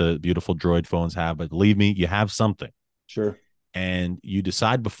know what the beautiful Droid phones have, but believe me, you have something. Sure. And you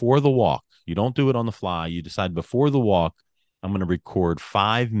decide before the walk. You don't do it on the fly. You decide before the walk, I'm going to record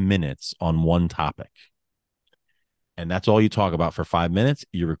 5 minutes on one topic. And that's all you talk about for 5 minutes.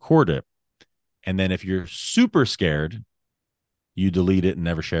 You record it. And then if you're super scared, you delete it and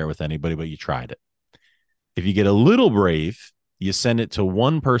never share it with anybody, but you tried it. If you get a little brave, you send it to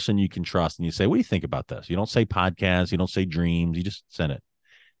one person you can trust and you say, what do you think about this? You don't say podcast, you don't say dreams, you just send it.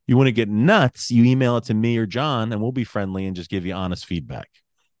 You want to get nuts, you email it to me or John, and we'll be friendly and just give you honest feedback.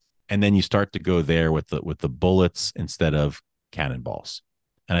 And then you start to go there with the bullets instead of cannonballs.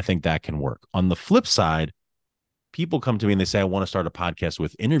 And I think that can work. On the flip side, people come to me and they say, I want to start a podcast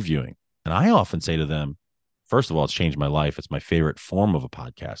with interviewing. And I often say to them, first of all, it's changed my life. It's my favorite form of a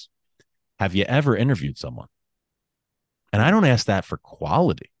podcast. Have you ever interviewed someone? And I don't ask that for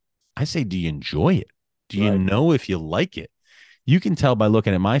quality. I say, do you enjoy it? Do you know if you like it? You can tell by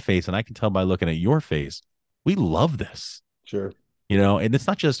looking at my face, and I can tell by looking at your face. We love this. Sure. And it's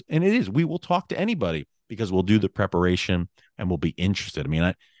not just, and it is, we will talk to anybody because we'll do the preparation and we'll be interested. I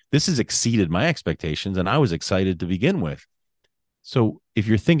mean, this has exceeded my expectations, and I was excited to begin with. So if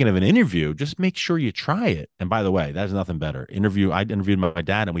you're thinking of an interview, just make sure you try it. And by the way, there's nothing better. I interviewed my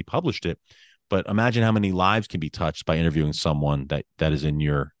dad and we published it. But imagine how many lives can be touched by interviewing someone that is in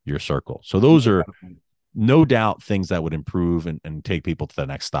your circle. So those are no doubt things that would improve and take people to the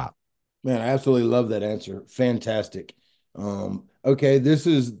next stop. Man, I absolutely love that answer. Fantastic. Okay, this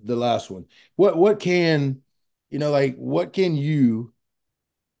is the last one. What can you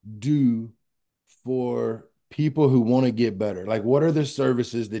do for people who want to get better? Like, what are the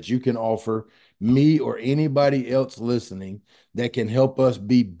services that you can offer me or anybody else listening that can help us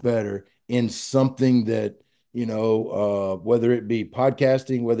be better in something that, whether it be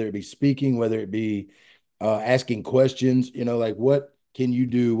podcasting, whether it be speaking, whether it be asking questions, like what can you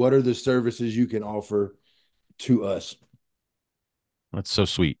do? What are the services you can offer to us? That's so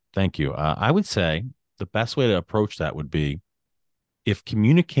sweet. Thank you. I would say the best way to approach that would be, if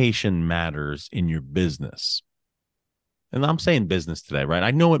communication matters in your business, and I'm saying business today, right?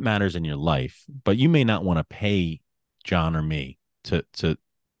 I know it matters in your life, but you may not want to pay John or me to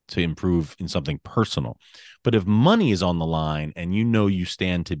improve in something personal. But if money is on the line and you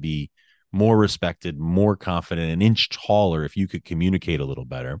stand to be more respected, more confident, an inch taller if you could communicate a little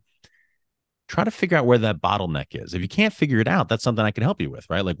better, try to figure out where that bottleneck is. If you can't figure it out, that's something I can help you with,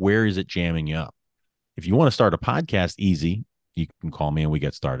 right? Like, where is it jamming you up? If you want to start a podcast, easy, you can call me and we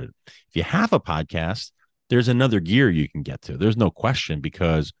get started. If you have a podcast, there's another gear you can get to. There's no question,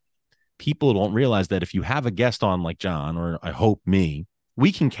 because people don't realize that if you have a guest on like John, or I hope me,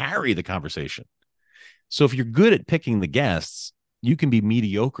 we can carry the conversation. So if you're good at picking the guests, you can be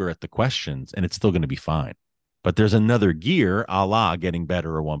mediocre at the questions and it's still going to be fine. But there's another gear, a la getting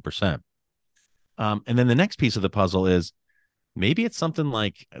better or 1%. And then the next piece of the puzzle is, maybe it's something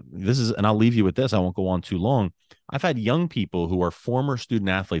like this is, and I'll leave you with this. I won't go on too long. I've had young people who are former student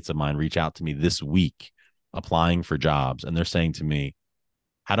athletes of mine reach out to me this week applying for jobs. And they're saying to me,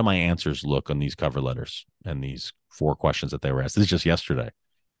 how do my answers look on these cover letters and these 4 questions that they were asked? This is just yesterday.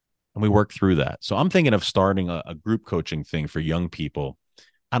 And we worked through that. So I'm thinking of starting a group coaching thing for young people.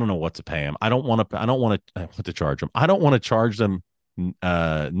 I don't know what to pay them. I want to charge them. I don't want to charge them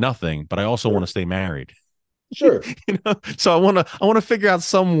nothing, but I also want to stay married. Sure. So I want to figure out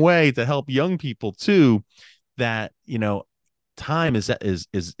some way to help young people too, that, time is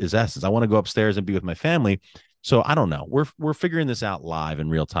essence. I want to go upstairs and be with my family. So I don't know. We're figuring this out live in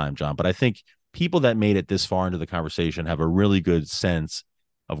real time, John, but I think people that made it this far into the conversation have a really good sense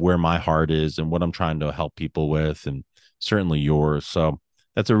of where my heart is and what I'm trying to help people with, and certainly yours. So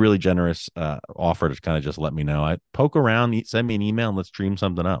that's a really generous offer to kind of just let me know. I poke around, send me an email, and let's dream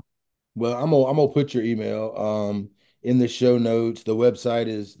something up. Well, I'm gonna put your email in the show notes. The website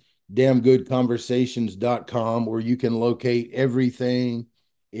is damngoodconversations.com, where you can locate everything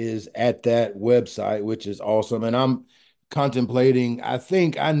is at that website, which is awesome. And I'm contemplating, I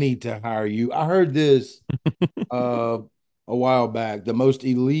think I need to hire you. I heard this a while back. The most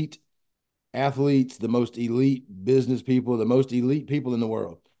elite athletes, the most elite business people, the most elite people in the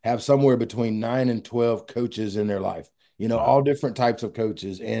world have somewhere between 9 and 12 coaches in their life, Wow. all different types of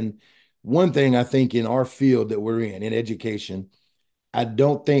coaches. And one thing I think in our field that we're in education, I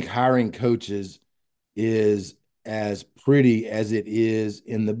don't think hiring coaches is as pretty as it is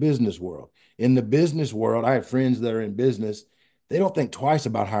in the business world. In the business world, I have friends that are in business. They don't think twice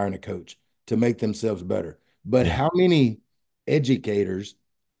about hiring a coach to make themselves better. But how many educators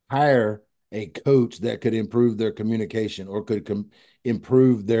hire a coach that could improve their communication or could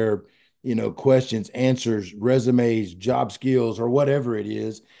improve their, questions, answers, resumes, job skills, or whatever it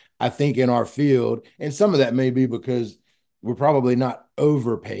is. I think in our field, and some of that may be because we're probably not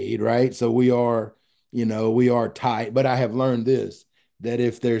overpaid, right? So we are tight, but I have learned this, that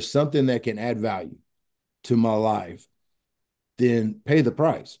if there's something that can add value to my life, then pay the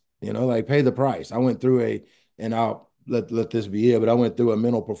price. Like pay the price. I went through and I'll let this be it, but I went through a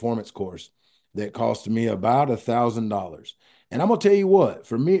mental performance course that cost me about $1,000. And I'm gonna tell you what,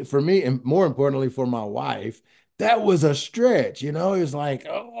 for me, and more importantly for my wife, that was a stretch. It was like,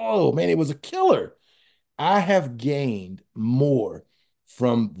 oh man, it was a killer. I have gained more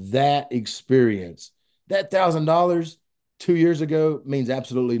from that experience. That $1,000 2 years ago means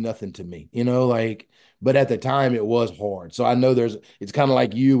absolutely nothing to me, like, but at the time it was hard. So I know it's kind of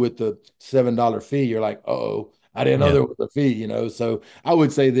like you with the $7 fee. You're like, oh, I didn't know Yeah. there was a fee. So I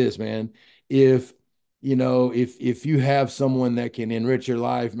would say this, man, if, if you have someone that can enrich your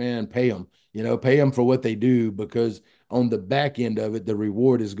life, man, pay them for what they do, because on the back end of it, the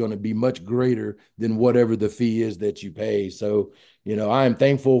reward is going to be much greater than whatever the fee is that you pay. So, I am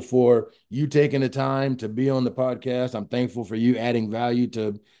thankful for you taking the time to be on the podcast. I'm thankful for you adding value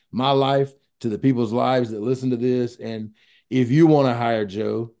to my life, to the people's lives that listen to this. And if you want to hire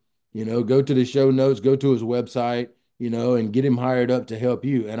Joe, go to the show notes, go to his website, and get him hired up to help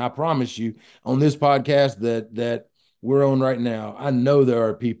you. And I promise you, on this podcast that we're on right now, I know there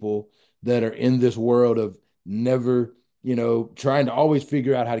are people that are in this world of never, trying to always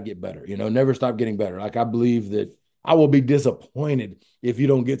figure out how to get better, never stop getting better. Like, I believe that I will be disappointed if you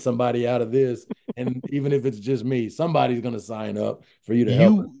don't get somebody out of this. And even if it's just me, somebody's going to sign up for you to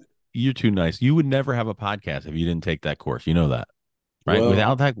help them. You're too nice. You would never have a podcast if you didn't take that course. You know that, right? Well,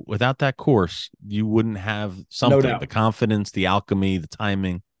 Without that course, you wouldn't have no something, the doubt. confidence, the alchemy, the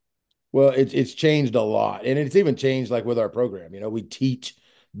timing. Well, it's changed a lot, and it's even changed like with our program. We teach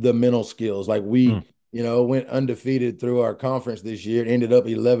the mental skills. Like Mm. went undefeated through our conference this year, ended up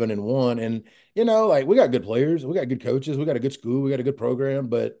 11-1, and like we got good players, we got good coaches, we got a good school, we got a good program,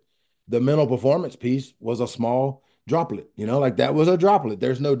 but the mental performance piece was a small droplet. Like that was a droplet.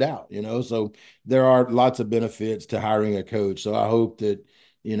 There's no doubt. So there are lots of benefits to hiring a coach. So I hope that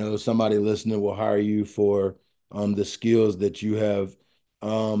somebody listening will hire you for the skills that you have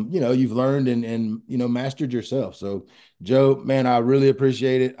you've learned and mastered yourself. So Joe, man, I really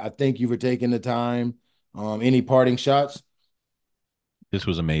appreciate it. I thank you for taking the time. Any parting shots? This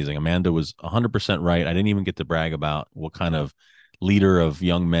was amazing. Amanda was 100% right. I didn't even get to brag about what kind of leader of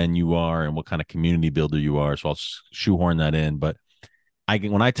young men you are and what kind of community builder you are. So I'll shoehorn that in. But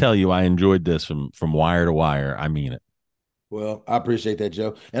when I tell you I enjoyed this from wire to wire, I mean it. Well, I appreciate that,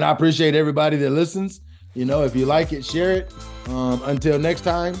 Joe. And I appreciate everybody that listens. If you like it, share it. Until next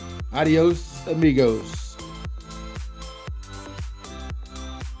time, adios, amigos.